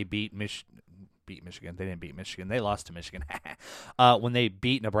 after they beat Michigan. They didn't beat Michigan. They lost to Michigan. When they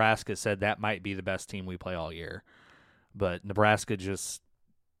beat Nebraska, said that might be the best team we play all year. But Nebraska just,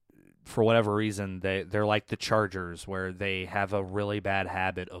 for whatever reason, they're like the Chargers, where they have a really bad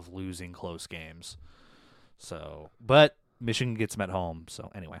habit of losing close games. So, but Michigan gets them at home.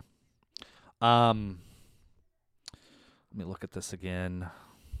 So anyway, let me look at this again.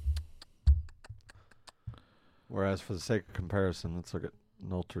 Whereas, for the sake of comparison, let's look at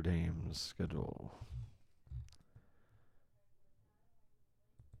Notre Dame's schedule.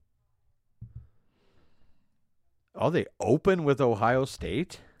 Oh, they open with Ohio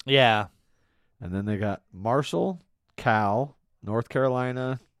State? Yeah. And then they got Marshall, Cal, North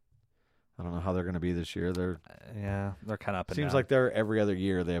Carolina. I don't know how they're going to be this year. They're kind of up and seems down. like they're every other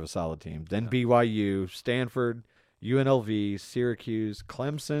year they have a solid team. Then BYU, Stanford, UNLV, Syracuse,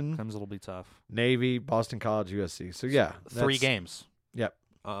 Clemson. Clemson will be tough. Navy, Boston College, USC. So, yeah. 3 games. Yep.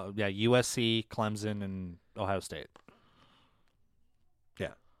 USC, Clemson, and Ohio State.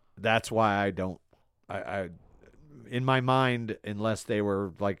 Yeah. That's why I don't I in my mind, unless they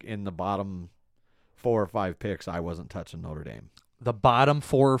were like in the bottom 4 or 5 picks, I wasn't touching Notre Dame. The bottom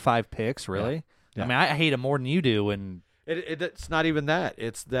 4 or 5 picks, really? Yeah. I mean, I hate them more than you do, and It's not even that.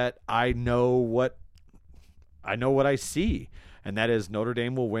 It's that I know what I see, and that is Notre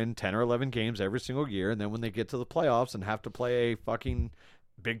Dame will win 10 or 11 games every single year, and then when they get to the playoffs and have to play a fucking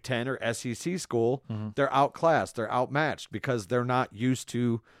Big Ten or SEC school, they're outclassed, they're outmatched because they're not used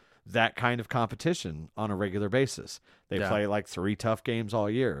to that kind of competition on a regular basis. They play like 3 tough games all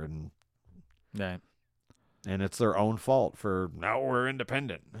year, and it's their own fault for now we're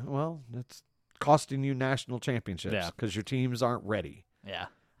independent. Well, it's costing you national championships because your teams aren't ready. Yeah.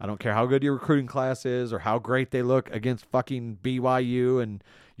 I don't care how good your recruiting class is or how great they look against fucking BYU and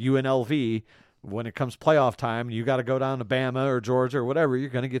UNLV. When it comes playoff time, you got to go down to Bama or Georgia or whatever. You're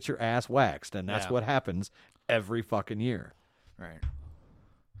going to get your ass waxed, and that's what happens every fucking year. Right.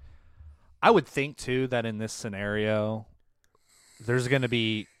 I would think, too, that in this scenario, there's going to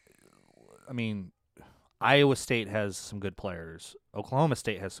be, I mean, Iowa State has some good players. Oklahoma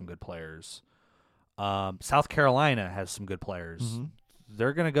State has some good players. South Carolina has some good players. Mm-hmm.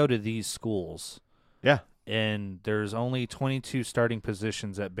 They're going to go to these schools. Yeah. And there's only 22 starting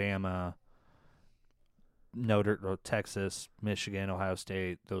positions at Bama, Texas, Michigan, Ohio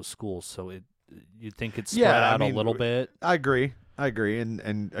State, those schools. So you'd think it's spread out a little bit. I agree.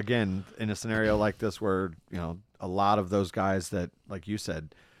 And again, in a scenario like this where, a lot of those guys that, like you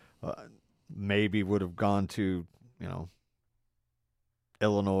said, maybe would have gone to,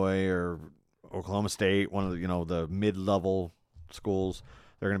 Illinois or Oklahoma State, one of the, the mid-level schools,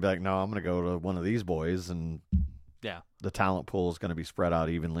 they're going to be like, no, I'm going to go to one of these boys and Yeah. The talent pool is going to be spread out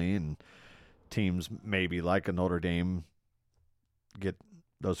evenly, and teams maybe like a Notre Dame get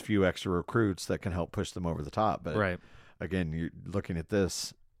those few extra recruits that can help push them over the top. But Right. again, you're looking at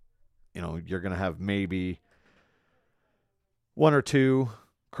this, you're going to have maybe one or two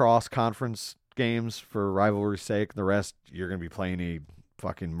cross-conference games for rivalry's sake. The rest, you're going to be playing a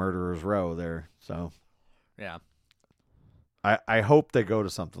fucking murderer's row there. So Yeah. I hope they go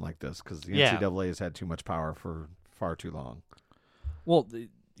to something like this because the Yeah. NCAA has had too much power for far too long. Well,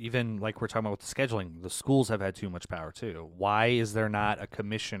 even like we're talking about with the scheduling, the schools have had too much power too. Why is there not a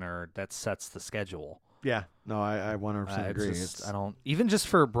commissioner that sets the schedule? Yeah. No, I 100% agree. I don't even just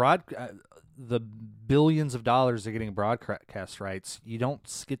for the billions of dollars they're getting broadcast rights. You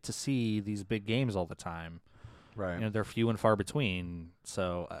don't get to see these big games all the time. right. They're few and far between.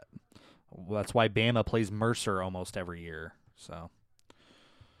 So that's why Bama plays Mercer almost every year. So,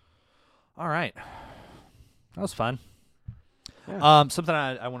 all right, that was fun. Yeah. Something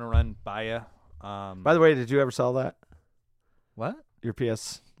I want to run by you. By the way, did you ever sell that? What? Your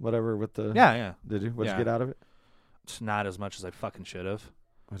PS whatever with the Yeah. Did you? What'd Yeah. you get out of it? It's not as much as I fucking should have.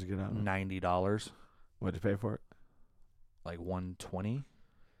 What'd you get out of it? $90, What'd you pay for it? like $120.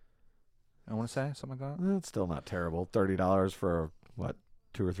 I want to say something like that. It's still not terrible. $30 for a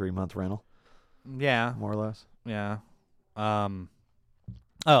 2 or 3 month rental, Yeah, more or less. yeah.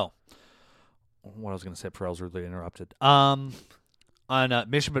 Oh, what I was going to say before I was rudely interrupted. On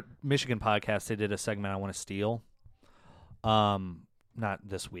Michigan podcast, they did a segment I want to steal. Not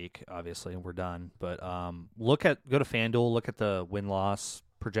this week, obviously, we're done. But go to FanDuel, look at the win-loss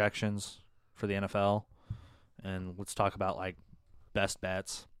projections for the NFL, and let's talk about like best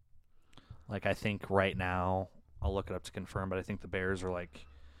bets. Like I think right now, I'll look it up to confirm, but I think the Bears are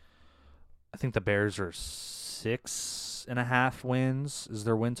 6.5 wins is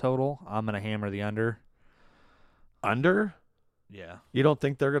their win total. I'm gonna hammer the under. Under? Yeah, You don't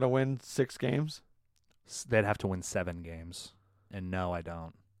think they're going to win 6 games? they'd have to win 7 games, and no, I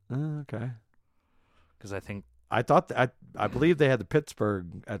don't, Okay. because I think I thought I believe they had the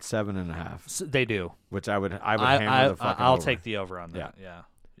Pittsburgh at 7.5, they do. which I would hammer the fucking I'll over. take the over on that. Yeah.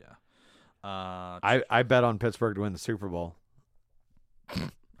 I bet on Pittsburgh to win the Super Bowl. All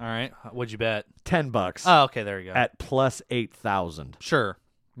right. What'd you bet? $10 Oh, okay. There you go. at plus 8,000. Sure.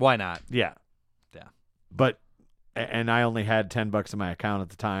 Why not? Yeah. Yeah. But and I only had $10 in my account at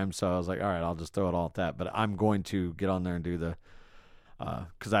the time, so I was like, all right, I'll just throw it all at that. But I'm going to get on there and do the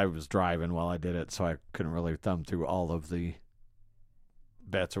because I was driving while I did it, so I couldn't really thumb through all of the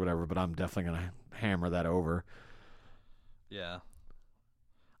bets or whatever. But I'm definitely going to hammer that over. Yeah.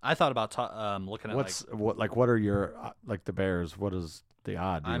 I thought about looking at What are your like the Bears? What is the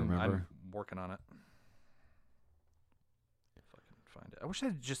odd? Do you remember? I'm working on it. If I can find it. I wish I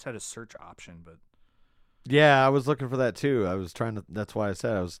just had a search option, but Yeah, I was looking for that too. I was trying to. That's why I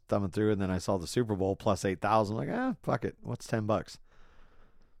said I was thumbing through, and then I saw the Super Bowl plus 8,000. Like, fuck it. What's $10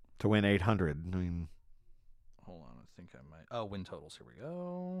 to win 800? I mean, hold on. I think I might. Oh, win totals. Here we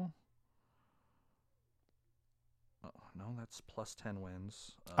go. Oh no, that's plus 10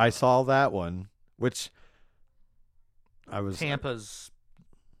 wins. I saw that one, which I was Tampa's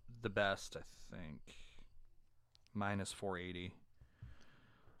the best, I think. Minus 480.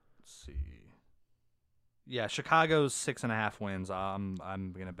 Let's see. Yeah, Chicago's 6.5 wins. I'm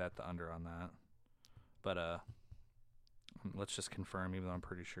gonna bet the under on that. But let's just confirm, even though I'm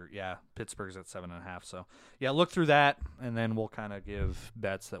pretty sure. Yeah, Pittsburgh's at 7.5. So yeah, look through that, and then we'll kind of give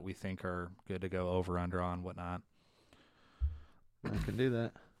bets that we think are good to go over under on whatnot. I can do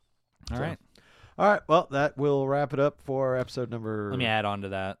that. All So- right. All right. Well, that will wrap it up for episode number. Let me add on to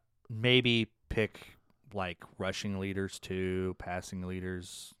that. Maybe pick like rushing leaders too, passing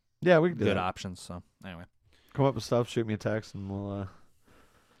leaders. Yeah, we can do Good that. options. So anyway, Come up with stuff. Shoot me a text, and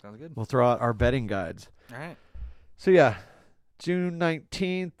sounds good. we'll throw out our betting guides. All right. So yeah, June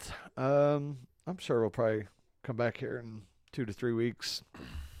 19th. I'm sure we'll probably come back here in 2 to 3 weeks,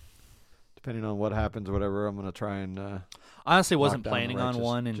 depending on what happens or whatever. I'm gonna try and Honestly, wasn't knock down the planning on righteous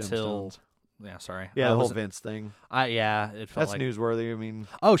one until. gemstones. Yeah, sorry. Yeah, I the whole wasn't- Vince thing. it felt That's like. newsworthy. I mean,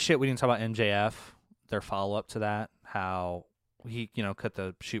 Oh shit, we didn't talk about MJF. Their follow up to that, how he cut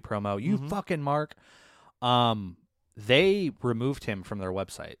the shoot promo. You Mhm. fucking Mark. They removed him from their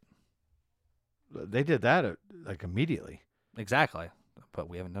website. they did that like immediately. Exactly, but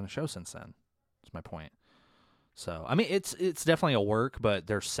we haven't done a show since then. That's my point. So I mean, it's definitely a work, but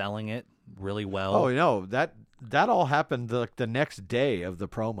they're selling it really well. Oh, no, that all happened the next day of the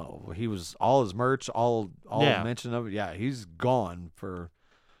promo. He was all his merch, all Yeah. mention of it. Yeah, he's gone for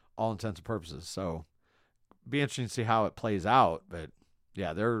all intents and purposes. So, be interesting to see how it plays out. But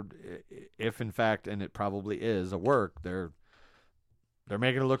yeah, they're if in fact, and it probably is a work, they're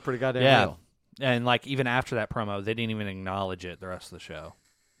making it look pretty goddamn real. And like even after that promo, they didn't even acknowledge it the rest of the show,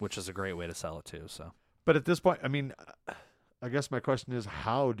 which is a great way to sell it too. So, But at this point, I mean, I guess my question is,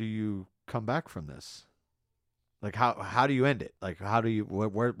 how do you come back from this? Like, how do you end it? Like, how do you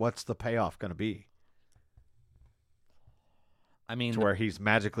what's the payoff going to be? I mean, To where he's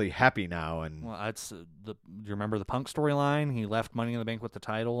magically happy now, and well, it's do you remember the Punk storyline? He left Money in the Bank with the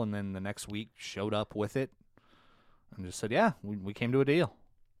title, and then the next week showed up with it, and just said, "Yeah, we came to a deal."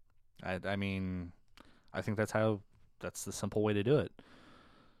 I mean, I think that's the simple way to do it.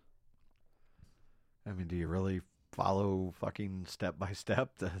 I mean, do you really follow fucking step by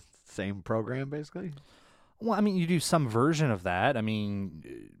step the same program, basically? Well, I mean, you do some version of that. I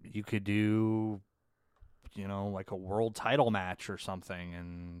mean, you could do, like a world title match or something,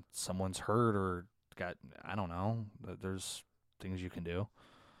 and someone's hurt or got, I don't know. There's things you can do.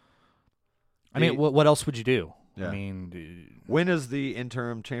 I mean, what else would you do? Yeah. I mean, When is the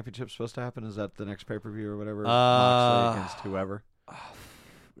interim championship supposed to happen? Is that the next pay-per-view or whatever? Moxley against whoever?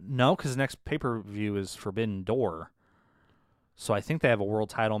 no, because the next pay-per-view is Forbidden Door. So I think they have a world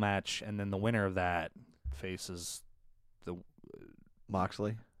title match, and then the winner of that faces the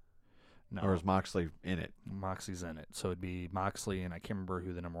Moxley? no, Or is Moxley in it? Moxley's in it. So it'd be Moxley, and I can't remember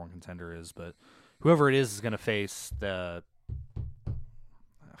who the number one contender is, but whoever it is going to face the.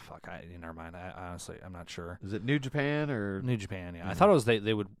 Never mind. Honestly, I'm not sure. Is it New Japan or New Japan, yeah. I thought it was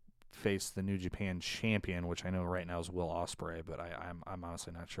they would face the New Japan champion, which I know right now is Will Ospreay, but I'm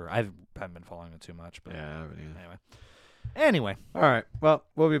honestly not sure. I haven't been following it too much, but Yeah, I haven't either. Anyway. All right. Well,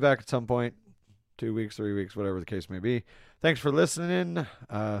 we'll be back at some point. 2 weeks, 3 weeks, whatever the case may be. Thanks for listening.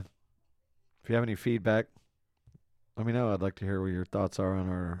 If you have any feedback, let me know. I'd like to hear what your thoughts are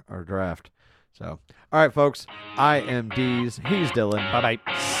on our draft. So, all right, folks. I am Deez. He's Dylan. Bye-bye.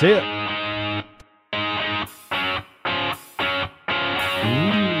 See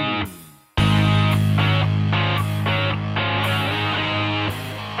ya.